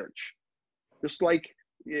are the church. Just like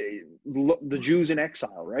the Jews in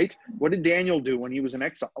exile, right? What did Daniel do when he was in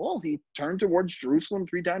exile? Well, he turned towards Jerusalem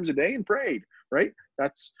 3 times a day and prayed, right?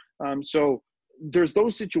 That's so there's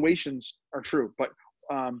those situations are true. But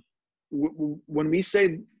when we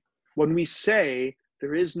say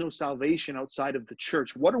there is no salvation outside of the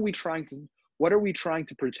church, what are we trying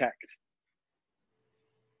to protect?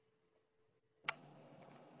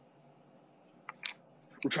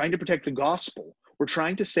 We're trying to protect the gospel. We're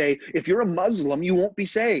trying to say, if you're a Muslim, you won't be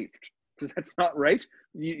saved, because that's not right.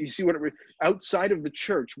 You see what outside of the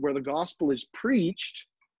church where the gospel is preached,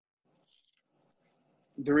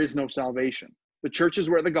 there is no salvation. The church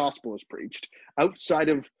is where the gospel is preached. Outside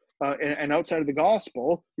of outside of the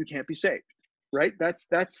gospel, you can't be saved, right? That's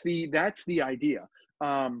the idea.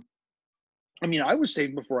 I mean, I was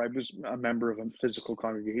saved before I was a member of a physical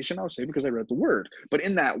congregation. I was saved because I read the word. But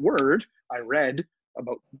in that word, I read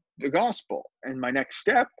about the gospel. And my next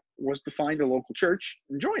step was to find a local church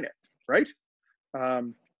and join it, right?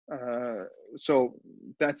 So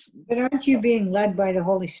that's... But aren't you being led by the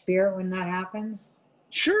Holy Spirit when that happens?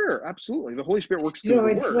 Sure, absolutely. The Holy Spirit works through the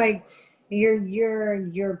word. So it's like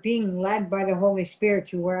you're being led by the Holy Spirit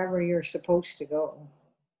to wherever you're supposed to go.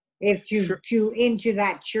 If to into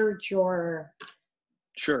that church or...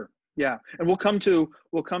 Sure, yeah. And we'll come to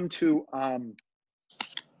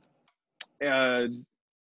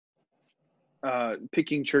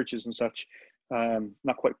picking churches and such.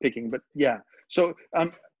 Not quite picking, but yeah. So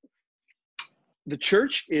the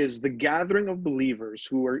church is the gathering of believers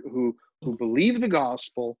who believe the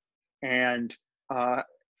gospel and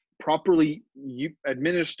properly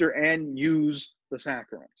administer and use the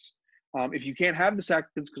sacraments. If you can't have the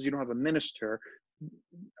sacraments because you don't have a minister,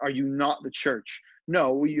 are you not the church?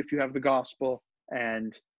 No, if you have the gospel,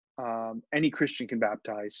 and any Christian can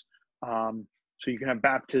baptize. So you can have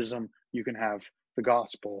baptism, you can have the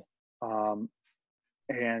gospel, and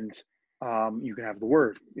you can have the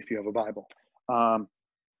word if you have a Bible. And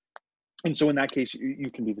so in that case,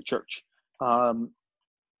 you can be the church.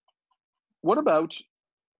 What about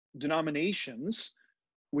denominations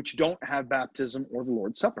which don't have baptism or the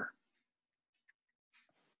Lord's Supper?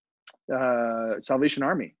 Salvation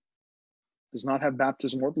Army does not have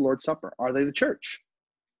baptism or the Lord's Supper. Are they the church?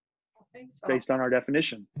 I think so. Based on our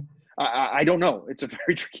definition. I don't know. It's a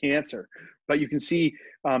very tricky answer. But you can see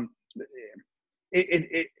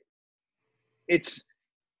it's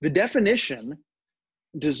the definition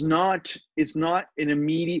does not, it's not an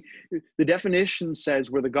immediate, the definition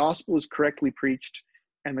says where the gospel is correctly preached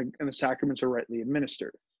and the sacraments are rightly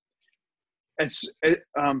administered.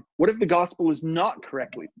 What if the gospel is not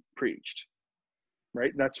correctly preached?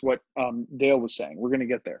 Right? That's what Dale was saying. We're going to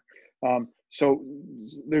get there. So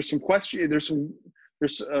there's some question. There's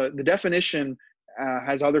the definition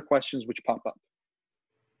has other questions which pop up.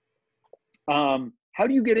 How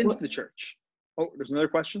do you get into the church? Oh, there's another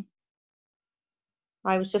question.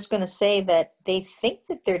 I was just going to say that they think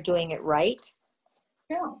that they're doing it right.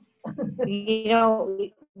 Yeah. You know,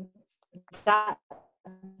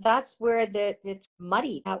 that's where it's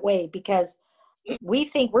muddy that way, because we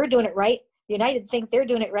think we're doing it right. The United think they're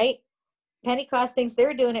doing it right. Pentecost thinks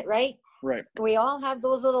they're doing it right. Right. We all have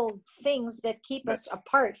those little things that keep us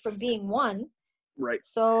apart from being one. Right.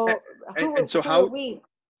 So who are we?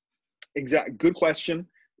 Exactly. Good question.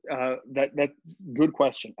 That good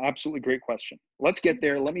question. Absolutely great question. Let's get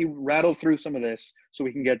there. Let me rattle through some of this so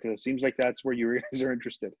we can get to it. Seems like that's where you guys are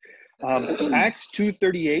interested. Acts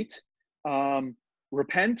 2:38.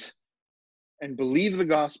 Repent and believe the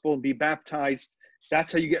gospel and be baptized.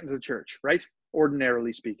 That's how you get into the church, right?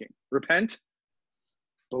 Ordinarily speaking. Repent,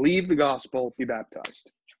 believe the gospel, be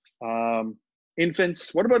baptized.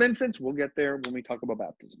 Infants. What about infants? We'll get there when we talk about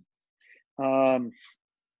baptism.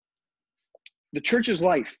 The church's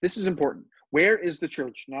life. This is important. Where is the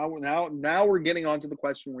church? Now we're getting on to the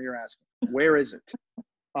question where you're asking. Where is it?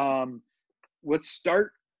 Let's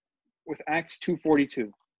start with Acts 2:42.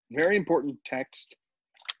 Very important text.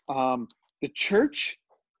 The church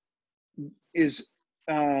is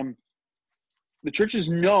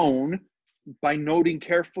known by noting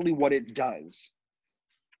carefully what it does.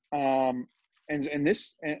 And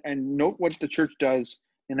note what the church does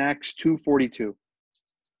in Acts 2:42.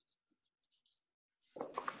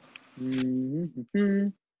 Mm-hmm.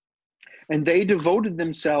 And they devoted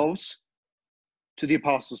themselves to the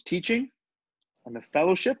apostles' teaching and the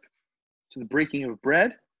fellowship, to the breaking of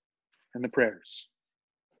bread and the prayers.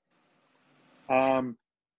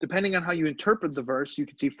 Depending on how you interpret the verse, you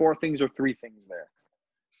can see 4 things or 3 things there.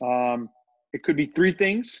 It could be 3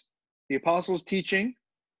 things: the apostles' teaching,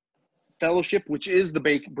 fellowship, which is the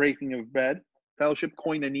breaking of bread, fellowship,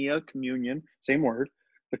 koinonia, communion, same word,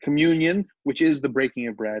 the communion, which is the breaking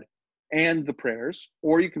of bread, and the prayers,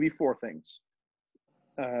 or you could be four things.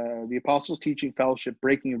 The apostles' teaching, fellowship,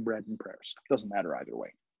 breaking of bread, and prayers. Doesn't matter either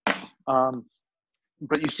way.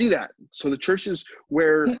 But you see that. So the church is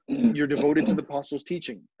where you're devoted to the apostles'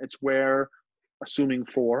 teaching. It's where, assuming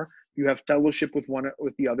four, you have fellowship with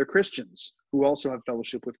the other Christians who also have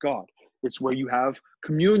fellowship with God. It's where you have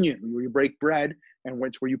communion, where you break bread, and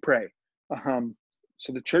it's where you pray.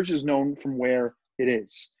 So the church is known from where it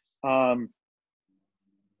is. When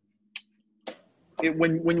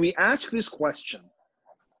we ask this question,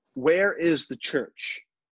 where is the church?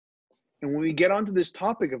 And when we get onto this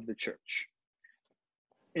topic of the church,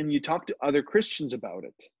 and you talk to other Christians about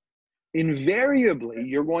it, invariably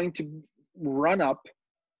you're going to run up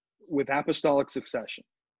with apostolic succession,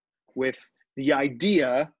 with the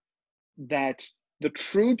idea that the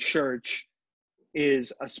true church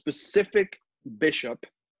is a specific bishop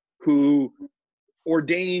who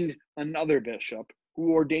ordained another bishop,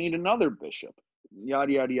 who ordained another bishop,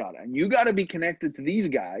 yada, yada, yada. And you got to be connected to these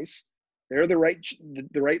guys. They're the right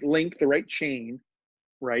link, the right chain,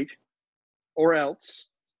 right? Or else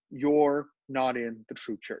you're not in the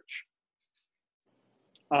true church.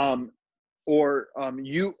 To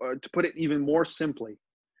put it even more simply,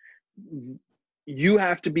 you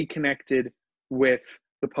have to be connected with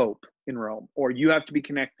the Pope in Rome, or you have to be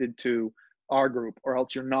connected to our group, or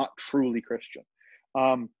else you're not truly Christian.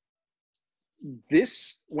 When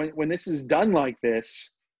this is done like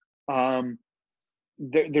this,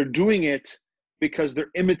 they're doing it because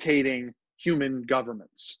they're imitating human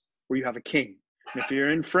governments, where you have a king. And if you're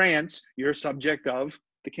in France, you're a subject of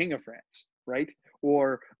the King of France, right?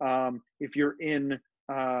 Or if you're in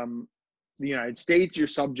the United States, you're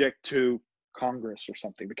subject to Congress or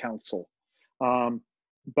something, the council.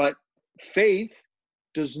 But faith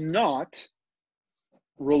does not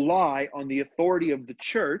rely on the authority of the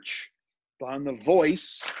church, but on the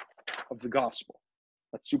voice of the gospel.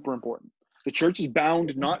 That's super important. The church is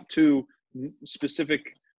bound not to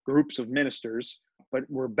specific groups of ministers, but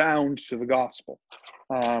we're bound to the gospel.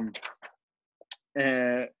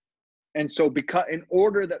 And so because in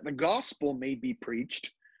order that the gospel may be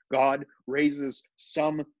preached, God raises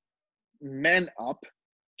some men up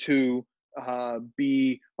to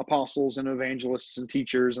be apostles and evangelists and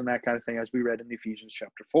teachers and that kind of thing, as we read in Ephesians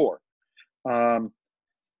chapter 4.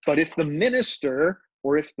 But if the minister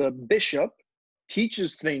or if the bishop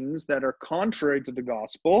teaches things that are contrary to the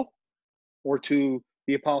gospel or to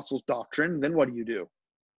the apostles' doctrine, then what do?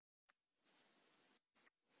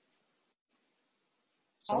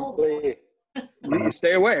 You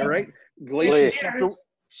stay away, right? Galatians chapter.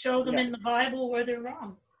 Show them in the Bible where they're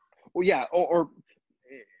wrong. Well, yeah, or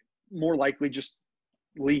more likely just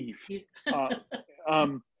leave.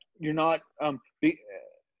 You're not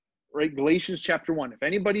right. Galatians chapter 1. If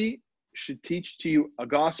anybody should teach to you a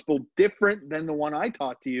gospel different than the one I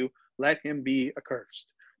taught to you, let him be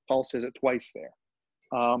accursed. Paul says it twice there.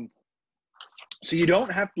 So you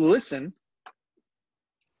don't have to listen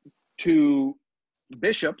to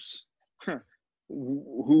bishops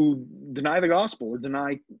who deny the gospel or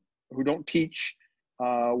who don't teach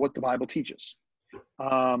what the Bible teaches.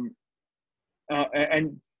 And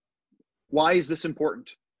why is this important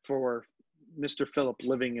for Mr. Philip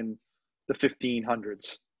living in the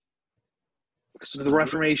 1500s? Because of the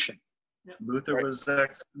Reformation. Luther was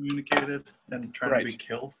excommunicated and trying to be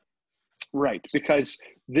killed. Right, because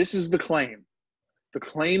this is the claim. The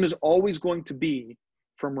claim is always going to be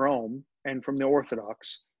from Rome and from the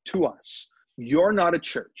Orthodox to us. You're not a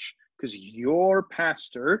church because your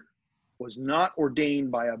pastor was not ordained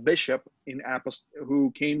by a bishop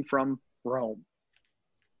who came from Rome,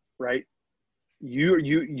 right? You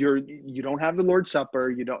don't have the Lord's Supper.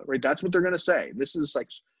 You don't, right? That's what they're going to say. This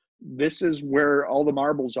is where all the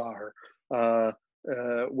marbles are.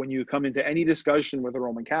 When you come into any discussion with a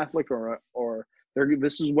Roman Catholic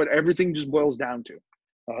this is what everything just boils down to,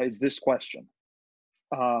 is this question.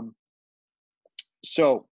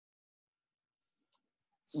 So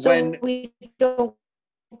when we don't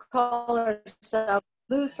call ourselves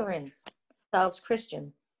Lutheran, ourselves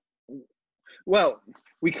Christian. Well,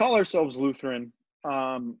 we call ourselves Lutheran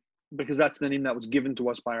because that's the name that was given to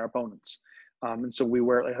us by our opponents, and so we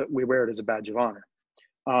wear it as a badge of honor.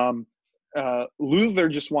 Luther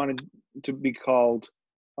just wanted to be called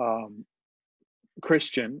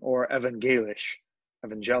Christian or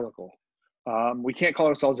evangelical. We can't call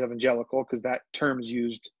ourselves evangelical because that term is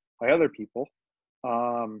used by other people.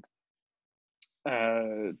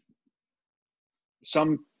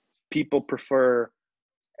 Some people prefer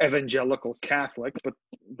evangelical Catholic, but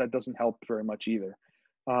that doesn't help very much either.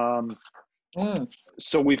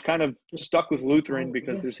 So we've kind of stuck with Lutheran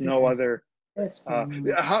because there's no other.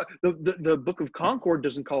 How the Book of Concord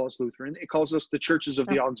doesn't call us Lutheran; it calls us the Churches of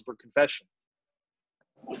the Augsburg Confession.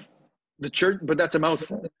 The church, but that's a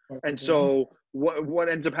mouthful. And so what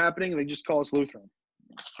ends up happening? They just call us Lutheran.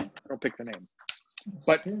 I don't pick the name.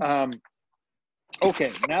 But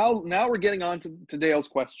okay, now we're getting on to Dale's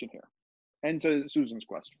question here, and to Susan's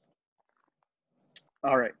question.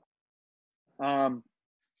 All right.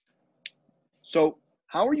 So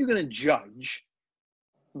how are you going to judge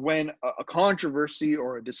when a controversy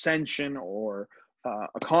or a dissension or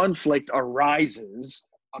a conflict arises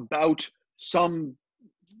about some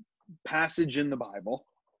passage in the Bible,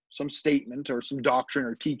 some statement or some doctrine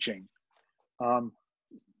or teaching?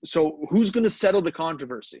 So who's going to settle the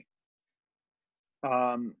controversy?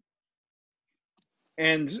 And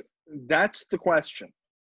that's the question.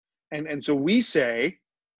 And so we say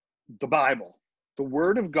the Bible, the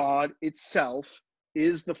Word of God itself,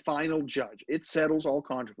 is the final judge. It settles all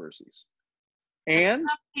controversies. And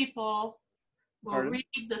some people will read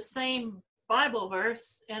the same Bible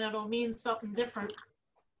verse and it'll mean something different.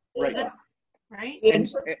 Right. To them, right?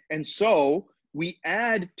 And so we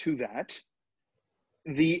add to that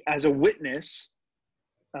as a witness,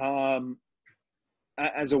 the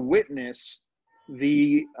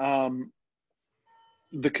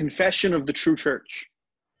confession of the true church.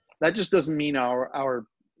 That just doesn't mean our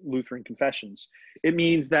Lutheran confessions. It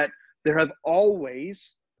means that there have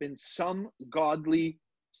always been some godly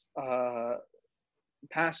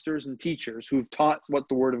pastors and teachers who've taught what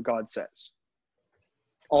the Word of God says.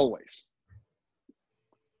 Always.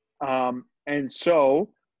 And so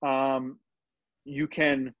you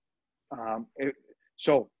can,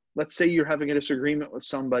 so let's say you're having a disagreement with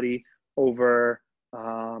somebody over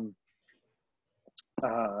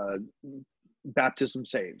baptism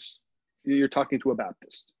saves. You're talking to a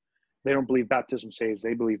Baptist. They don't believe baptism saves.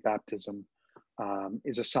 They believe baptism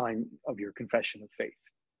is a sign of your confession of faith.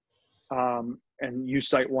 And you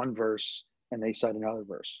cite one verse and they cite another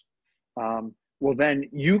verse. Well, then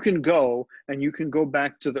you can go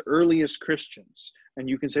back to the earliest Christians and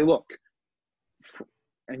you can say, look,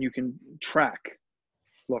 and you can track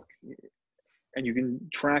what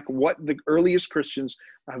the earliest Christians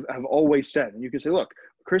have always said. And you can say, look,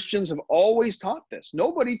 Christians have always taught this.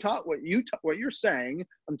 Nobody taught what you're saying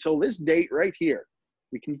until this date right here.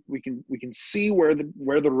 We can see where the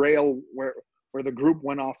group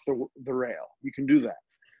went off the rail. You can do that.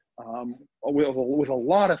 With a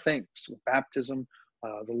lot of things, with baptism,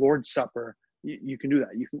 the Lord's Supper, you can do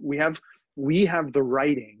that. We have the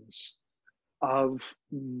writings of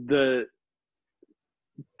the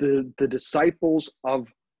disciples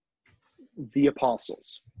of the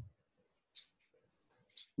apostles.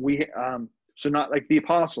 So not like the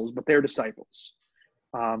apostles, but their disciples.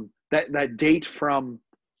 That date from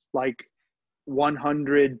like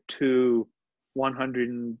 100 to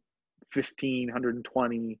 115,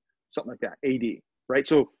 120, something like that, AD, right?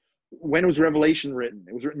 So when was Revelation written?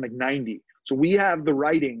 It was written like 90. So we have the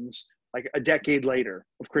writings like a decade later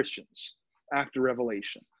of Christians after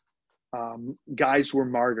Revelation. Guys were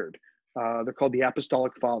martyred. They're called the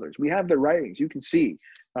Apostolic Fathers. We have their writings. You can see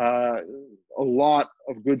a lot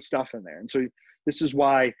of good stuff in there. And so this is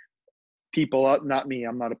why people, not me,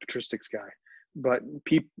 I'm not a patristics guy, but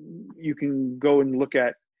you can go and look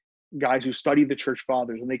at guys who study the church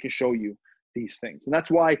fathers and they can show you these things. And that's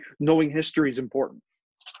why knowing history is important,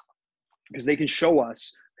 because they can show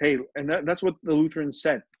us, hey, and that's what the Lutherans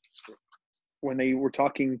said when they were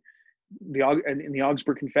talking in the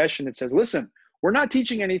Augsburg Confession. It says, listen, we're not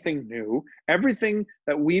teaching anything new. Everything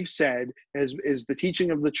that we've said is the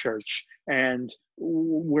teaching of the church, and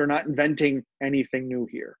we're not inventing anything new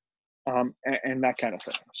here, and that kind of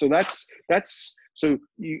thing. So so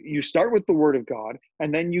you start with the Word of God,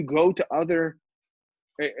 and then you go to other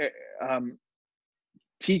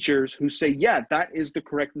teachers who say, yeah, that is the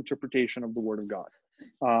correct interpretation of the Word of God.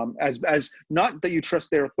 As not that you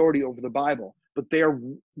trust their authority over the Bible, but they are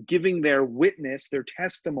giving their witness, their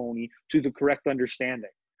testimony to the correct understanding.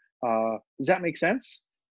 Does that make sense?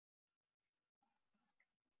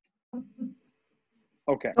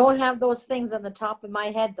 Okay. Don't have those things on the top of my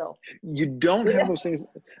head, though. You don't have those things.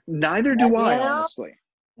 Neither do I, honestly.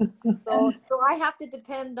 So I have to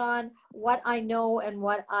depend on what I know and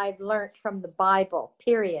what I've learned from the Bible,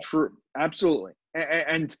 period. True. Absolutely.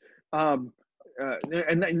 And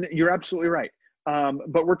you're absolutely right.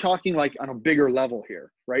 But we're talking like on a bigger level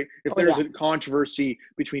here, right? If there's a controversy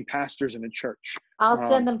between pastors in a church, I'll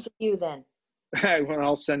send them to you then. Well,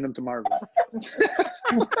 I'll send them to Margaret.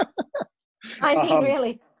 I mean,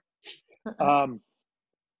 really. But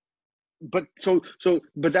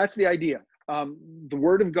that's the idea. the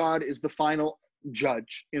word of God is the final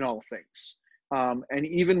judge in all things. And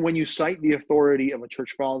even when you cite the authority of a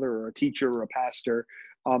church father or a teacher or a pastor,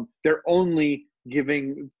 they're only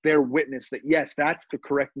giving their witness that, yes, that's the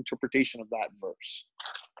correct interpretation of that verse.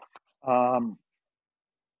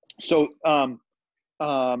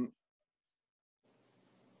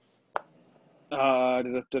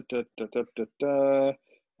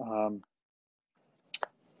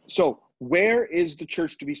 So where is the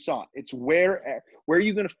church to be sought? It's where are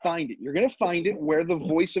you going to find it? You're going to find it where the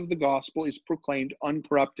voice of the gospel is proclaimed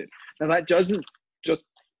uncorrupted. Now that doesn't just,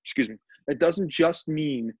 that doesn't just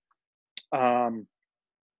mean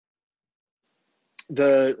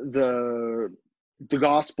the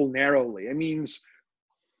gospel narrowly. It means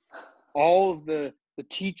all of the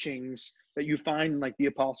teachings that you find in like the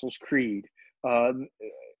Apostles' Creed,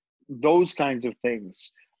 those kinds of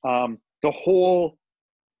things, the whole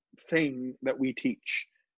thing that we teach.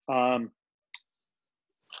 And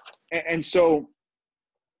so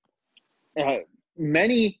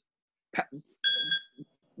many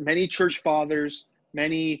church fathers,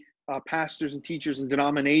 many pastors and teachers and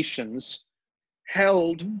denominations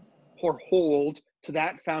held or hold to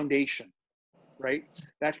that foundation, right?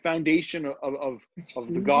 That foundation of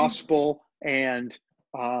the gospel and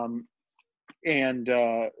the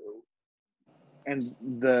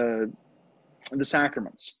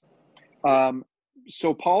sacraments.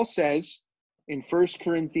 So Paul says in 1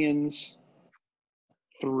 Corinthians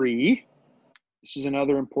 3, this is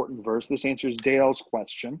another important verse. This answers Dale's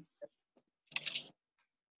question.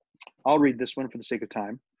 I'll read this one for the sake of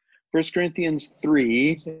time. 1 Corinthians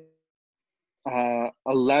 3,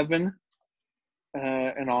 11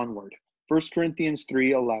 and onward. 1 Corinthians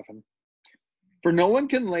 3, 11. For no one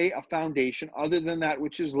can lay a foundation other than that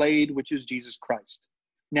which is laid, which is Jesus Christ.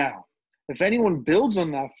 Now, if anyone builds on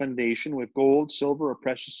that foundation with gold, silver, or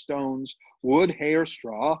precious stones, wood, hay, or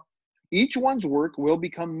straw, each one's work will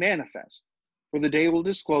become manifest, for the day will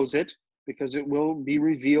disclose it, because it will be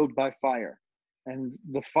revealed by fire. And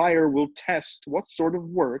the fire will test what sort of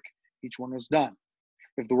work each one has done.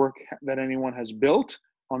 If the work that anyone has built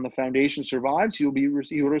on the foundation survives, he will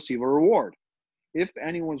receive a reward. If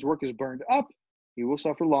anyone's work is burned up, he will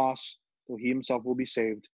suffer loss, though he himself will be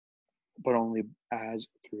saved, but only as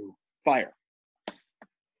through fire.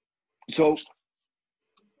 So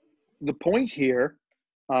the point here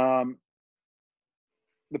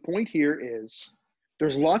is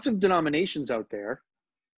there's lots of denominations out there.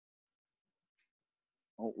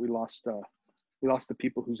 Oh, we lost the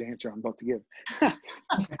people whose answer I'm about to give.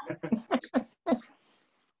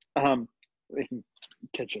 They can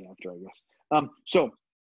catch it after, I guess. So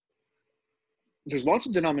there's lots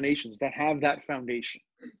of denominations that have that foundation,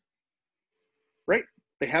 right?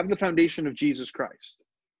 They have the foundation of Jesus Christ.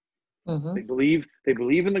 Mm-hmm. They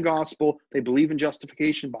believe in the gospel. They believe in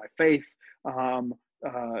justification by faith.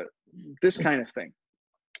 This kind of thing.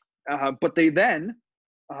 But they then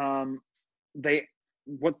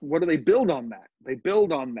what do they build on that? They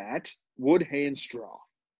build on that wood, hay, and straw,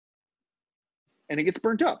 and it gets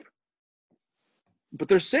burnt up. But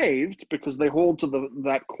they're saved because they hold to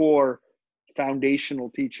that core foundational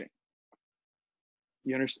teaching.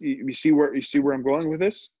 You understand? You see where I'm going with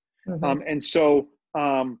this? Mm-hmm. And so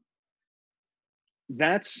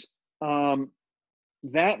that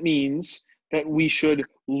means that we should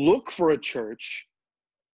look for a church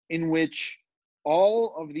in which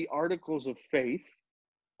all of the articles of faith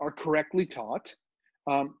are correctly taught.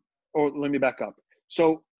 Or let me back up.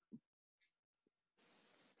 So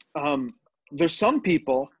there's some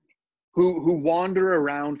people who wander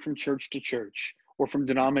around from church to church or from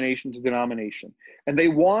denomination to denomination. And they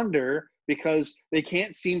wander because they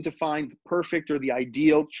can't seem to find the perfect or the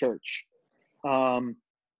ideal church.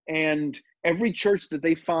 And every church that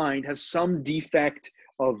they find has some defect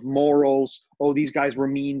of morals. Oh, these guys were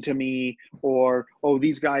mean to me. Or, oh,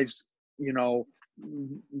 these guys, they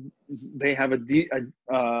have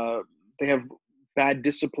they have bad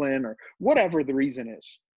discipline, or whatever the reason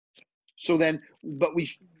is. So then,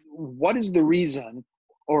 what is the reason?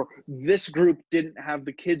 Or this group didn't have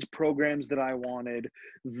the kids programs that I wanted.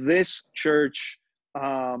 This church,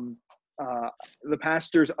 the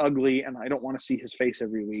pastor's ugly and I don't want to see his face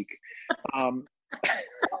every week.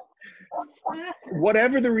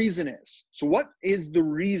 Whatever the reason is. So what is the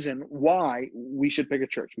reason why we should pick a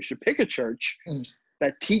church? We should pick a church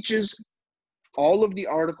that teaches all of the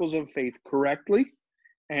articles of faith correctly,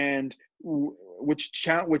 and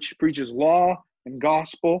which preaches law and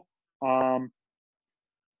gospel,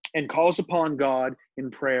 and calls upon God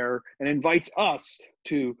in prayer and invites us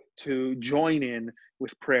to join in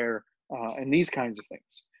with prayer and these kinds of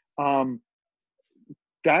things.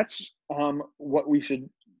 that's what we should.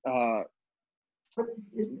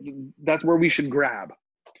 That's where we should grab.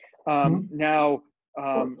 Now,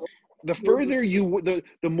 the further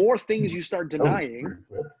the more things you start denying,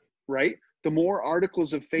 right? The more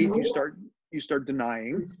articles of faith you start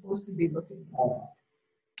denying. Supposed to be looking.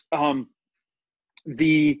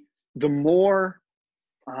 The more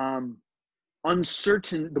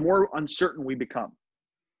uncertain, we become.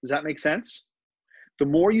 Does that make sense? The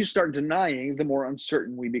more you start denying, the more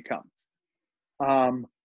uncertain we become.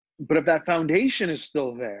 But if that foundation is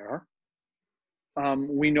still there,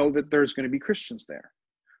 we know that there's going to be Christians there.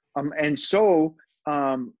 And so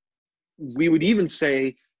we would even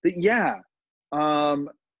say that,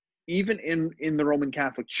 even in the Roman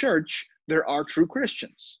Catholic Church, there are true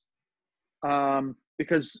Christians.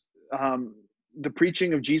 Because the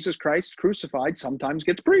preaching of Jesus Christ crucified sometimes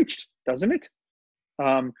gets preached, doesn't it?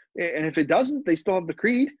 And if it doesn't, they still have the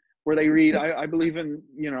creed where they read, I believe in,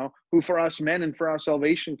 who for us men and for our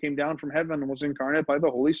salvation came down from heaven and was incarnate by the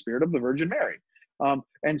Holy Spirit of the Virgin Mary.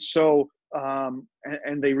 And so,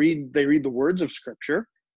 and they read the words of Scripture,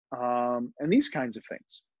 and these kinds of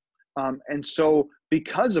things. And so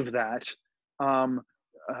because of that,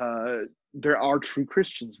 there are true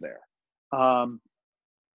Christians there.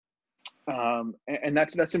 And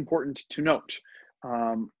that's important to note.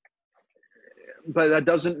 But that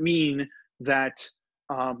doesn't mean that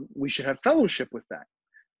we should have fellowship with that.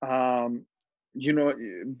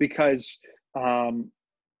 Because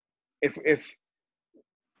if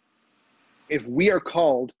we are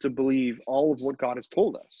called to believe all of what God has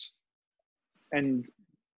told us, and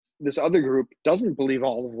this other group doesn't believe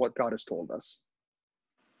all of what God has told us,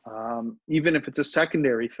 even if it's a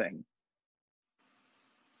secondary thing,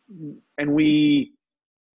 and we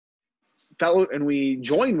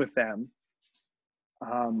join with them,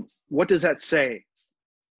 what does that say?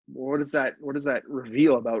 What does that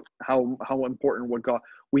reveal about how important what God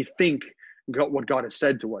has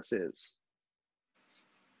said to us is?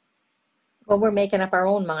 Well, we're making up our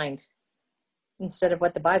own mind instead of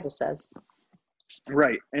what the Bible says.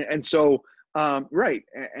 Right. And so, right.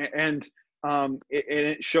 And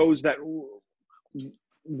it shows that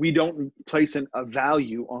we don't place a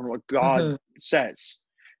value on what God says.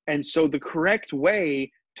 And so the correct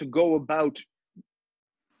way to go about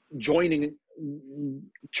joining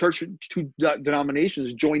church, two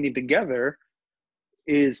denominations joining together,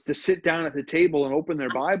 is to sit down at the table and open their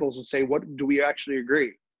Bibles and say, what do we actually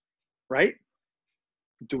agree? Right?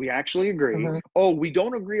 Do we actually agree? Oh, we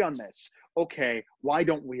don't agree on this. Okay, why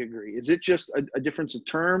don't we agree? Is it just a difference of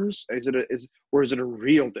terms? Or is it a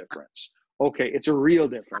real difference? Okay, it's a real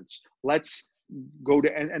difference. Let's go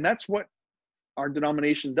to, and that's what our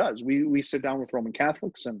denomination does. We sit down with Roman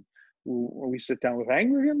Catholics, and we sit down with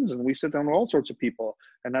Anglicans, and we sit down with all sorts of people,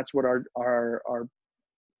 and that's what our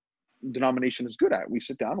denomination is good at. We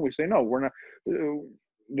sit down and we say, no, we're not.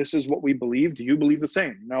 This is what we believe. Do you believe the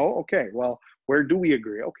same? No. Okay. Well, where do we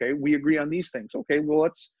agree? Okay, we agree on these things. Okay. Well,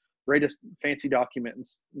 let's write a fancy document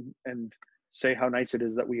and say how nice it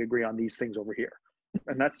is that we agree on these things over here.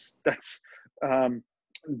 And that's and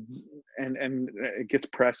it gets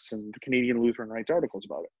press, and the Canadian Lutheran writes articles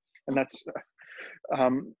about it. And that's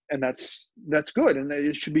good, and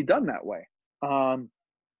it should be done that way.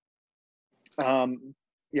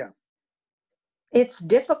 Yeah. It's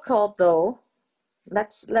difficult though.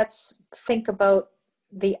 Let's think about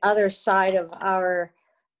the other side of our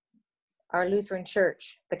Lutheran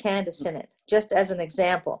Church, the Canada Synod, just as an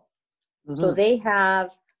example. So they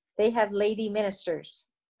have lady ministers.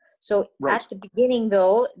 So at the beginning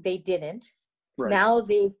though, they didn't. Now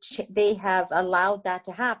they have allowed that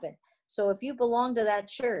to happen. So if you belong to that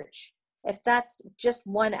church, if that's just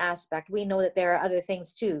one aspect, we know that there are other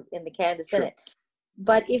things too in the Canada Synod.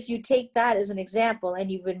 But if you take that as an example,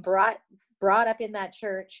 and you've been brought up in that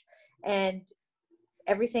church, and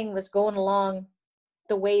everything was going along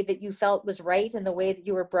the way that you felt was right and the way that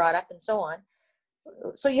you were brought up and so on.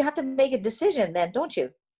 So you have to make a decision then, don't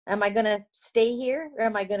you? Am I going to stay here, or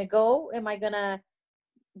am I going to go?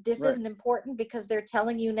 This isn't important because they're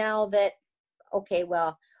telling you now that, okay,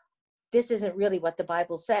 well, this isn't really what the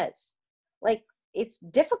Bible says. Like, it's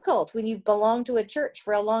difficult when you've belonged to a church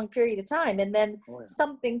for a long period of time, and then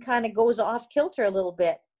something kind of goes off kilter a little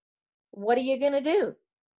bit. What are you going to do?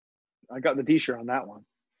 I got the t-shirt on that one.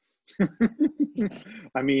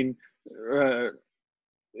 I mean,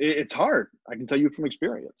 it's hard. I can tell you from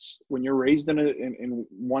experience. When you're raised in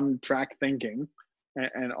one track thinking,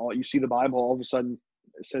 and all you see the Bible, all of a sudden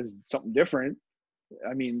it says something different.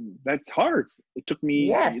 I mean, that's hard. It took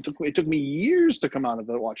me it took me years to come out of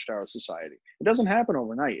the Watchtower Society. It doesn't happen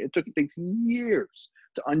overnight. It takes years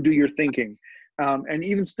to undo your thinking. And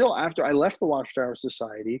even still, after I left the Watchtower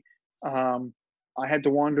Society, I had to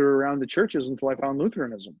wander around the churches until I found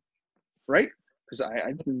Lutheranism, right? Because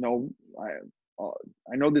I didn't know,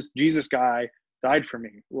 I know this Jesus guy died for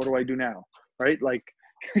me. What do I do now, right? Like,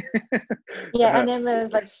 yeah, and then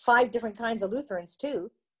there's like 5 different kinds of Lutherans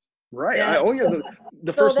too. Right. Yeah.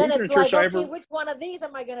 The So first then Lutheran it's church like, I okay, ever. which one of these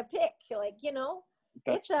am I going to pick? Like,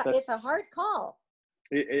 That's it's a hard call.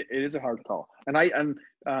 it is a hard call. And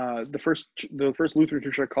the first Lutheran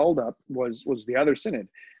church I called up was the other synod,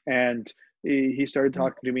 and he started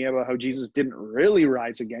talking to me about how Jesus didn't really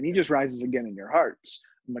rise again. He just rises again in your hearts.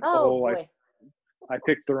 I'm like, Oh boy. I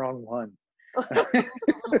picked the wrong one.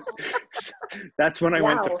 That's when I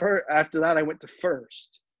went to Wow. first. After that, I went to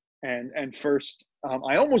First, and First,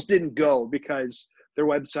 I almost didn't go because their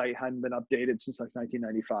website hadn't been updated since like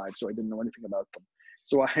 1995, so I didn't know anything about them.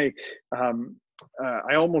 So I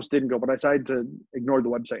almost didn't go, but I decided to ignore the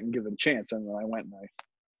website and give it a chance, and then I went, and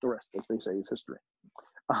the rest, as they say, is history.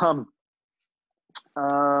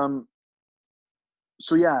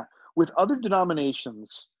 So yeah, with other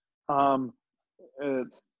denominations,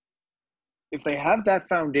 if they have that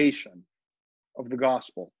foundation of the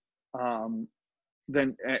gospel,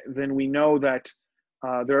 then we know that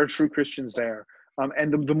there are true Christians there,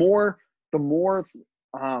 and the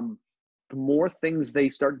more things they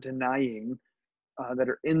start denying that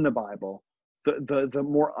are in the Bible, the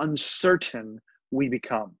more uncertain we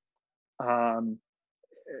become,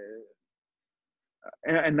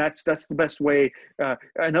 and that's the best way.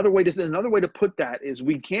 Another way to put that is,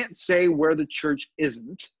 we can't say where the church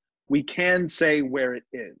isn't. We can say where it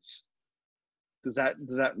is. Does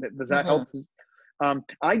that help?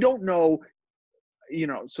 I don't know,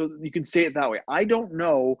 so you can say it that way. I don't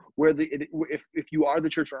know where if you are the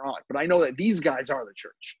church or not, but I know that these guys are the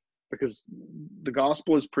church, because the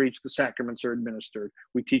gospel is preached, the sacraments are administered,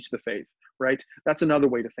 we teach the faith, right? That's another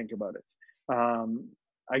way to think about it.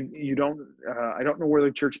 I don't know where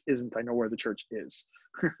the church isn't. I know where the church is.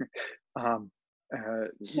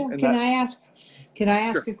 So can I ask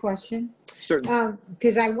Sure. a question? Certainly.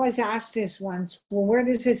 Because I was asked this once. Well, where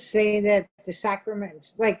does it say that the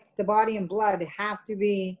sacraments, like the body and blood, have to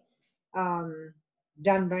be done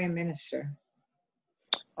by a minister?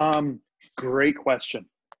 Great question.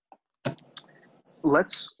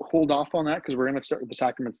 Let's hold off on that, because we're going to start with the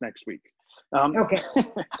sacraments next week. Okay.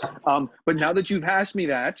 But now that you've asked me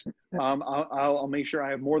that, I'll make sure I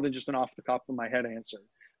have more than just an off the top of my head answer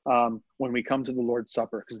when we come to the Lord's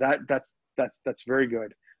Supper, because that's very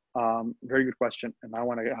good. Very good question, and I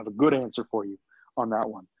want to have a good answer for you on that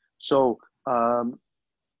one. So,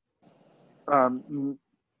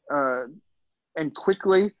 and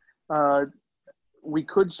quickly, we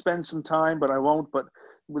could spend some time, but I won't. But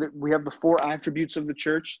we have the 4 attributes of the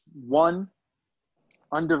church. 1,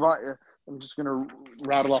 undivided. I'm just going to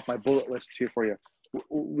rattle off my bullet list here for you.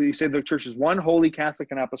 We say the church is 1, holy,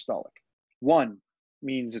 Catholic, and apostolic. 1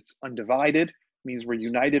 means it's undivided, means we're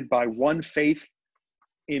united by one faith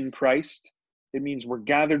in Christ. It means we're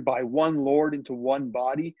gathered by one Lord into one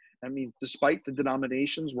body. That means despite the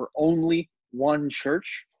denominations, we're only one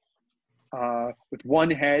church with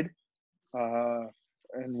one head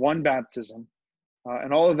and one baptism.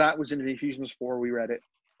 And all of that was in Ephesians 4. We read it.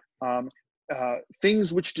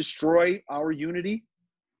 Things which destroy our unity,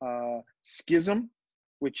 schism,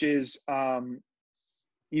 which is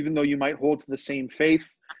even though you might hold to the same faith,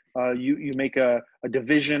 you make a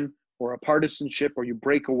division or a partisanship, or you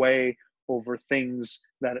break away over things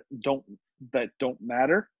that don't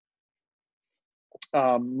matter.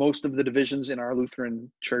 Most of the divisions in our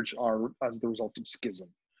Lutheran church are as the result of schism.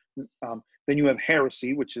 Then you have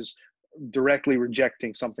heresy, which is directly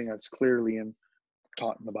rejecting something that's clearly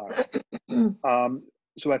taught in the Bible.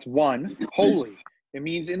 So that's 1. Holy. It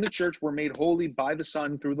means in the church we're made holy by the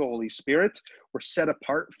Son through the Holy Spirit. We're set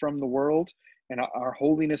apart from the world, and our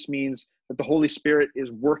holiness means that the Holy Spirit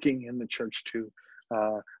is working in the church to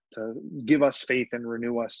give us faith and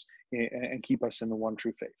renew us and keep us in the one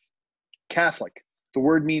true faith. Catholic. The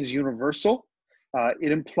word means universal.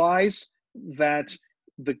 It implies that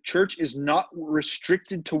the church is not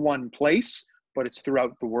restricted to one place, but it's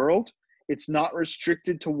throughout the world. It's not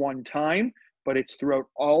restricted to one time, but it's throughout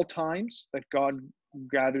all times that God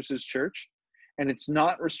gathers his church. And it's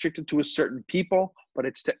not restricted to a certain people, but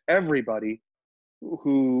it's to everybody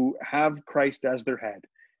who have Christ as their head.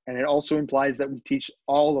 And it also implies that we teach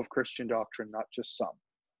all of Christian doctrine, not just some.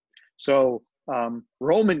 So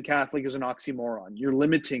Roman Catholic is an oxymoron. You're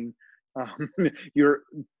limiting, you're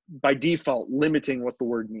by default limiting what the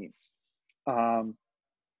word means. And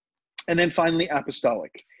then finally,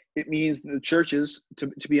 apostolic. It means the church is to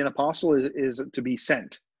be an apostle is to be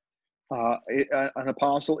sent. An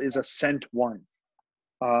apostle is a sent one.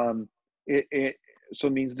 So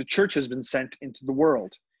it means the church has been sent into the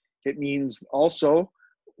world. It means also,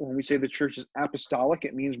 when we say the church is apostolic,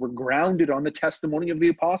 it means we're grounded on the testimony of the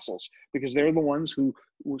apostles, because they're the ones who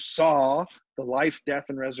saw the life, death,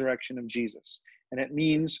 and resurrection of Jesus. And it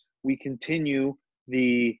means we continue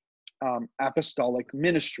the apostolic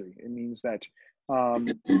ministry. It means that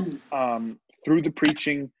through the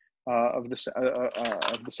preaching of the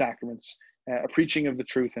sacraments, a preaching of the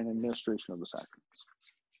truth, and administration of the sacraments.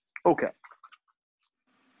 Okay.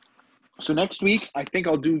 So next week, I think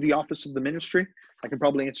I'll do the office of the ministry. I can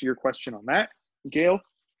probably answer your question on that, Gail.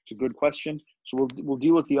 It's a good question. So we'll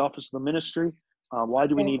deal with the office of the ministry. Why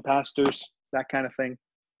do we need pastors? That kind of thing.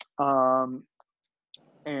 I'm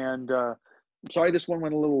sorry this one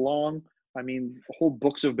went a little long. I mean, whole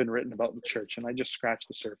books have been written about the church, and I just scratched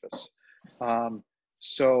the surface.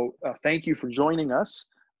 So thank you for joining us.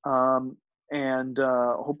 And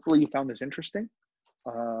hopefully you found this interesting.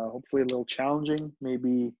 Hopefully a little challenging,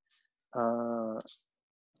 maybe.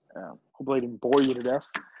 Hopefully I didn't bore you to death.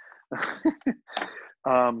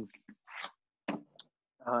 And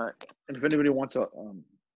if anybody wants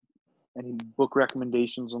any book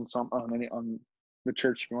recommendations on the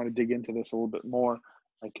church, if you want to dig into this a little bit more,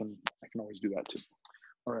 I can always do that too.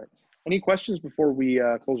 All right. Any questions before we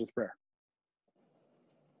close with prayer?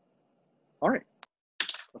 All right.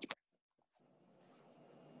 Let's pray.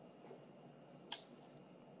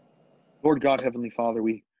 Lord God, Heavenly Father,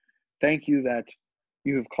 we thank you that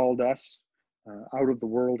you have called us out of the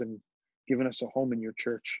world and given us a home in your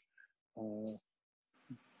church.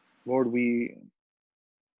 Lord, we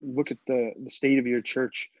look at the state of your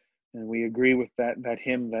church, and we agree with that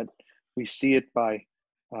hymn that we see it by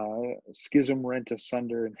schism rent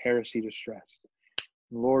asunder and heresy distressed.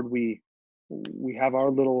 Lord, we have our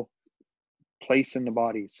little place in the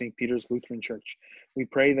body, St. Peter's Lutheran Church. We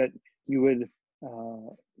pray that you would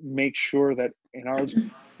make sure that in our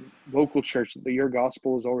local church that your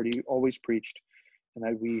gospel is always preached, and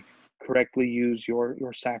that we correctly use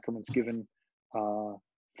your sacraments given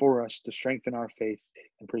for us to strengthen our faith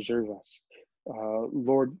and preserve us.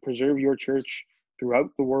 Lord, preserve your church throughout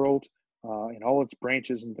the world in all its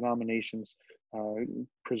branches and denominations.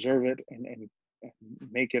 Preserve it and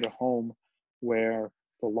make it a home where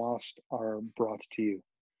the lost are brought to you.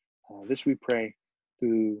 This we pray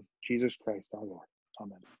through Jesus Christ our Lord.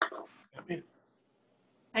 Amen.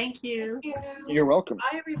 Thank you. You're welcome.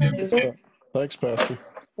 Bye, everybody. Thanks, Pastor.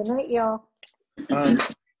 Good night, y'all.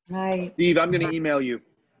 Night. Steve, I'm going to email you.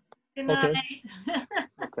 Good night.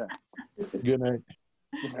 Okay. Good night.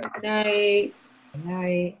 Good night. Night.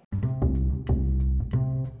 Night.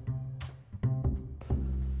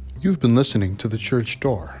 You've been listening to The Church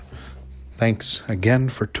Door. Thanks again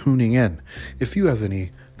for tuning in. If you have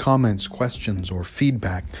any comments, questions, or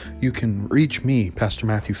feedback, you can reach me, Pastor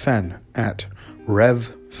Matthew Fenn, at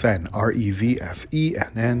revfenn,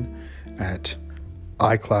 REVFENN, at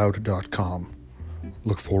iCloud.com.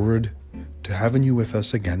 Look forward to having you with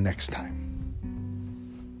us again next time.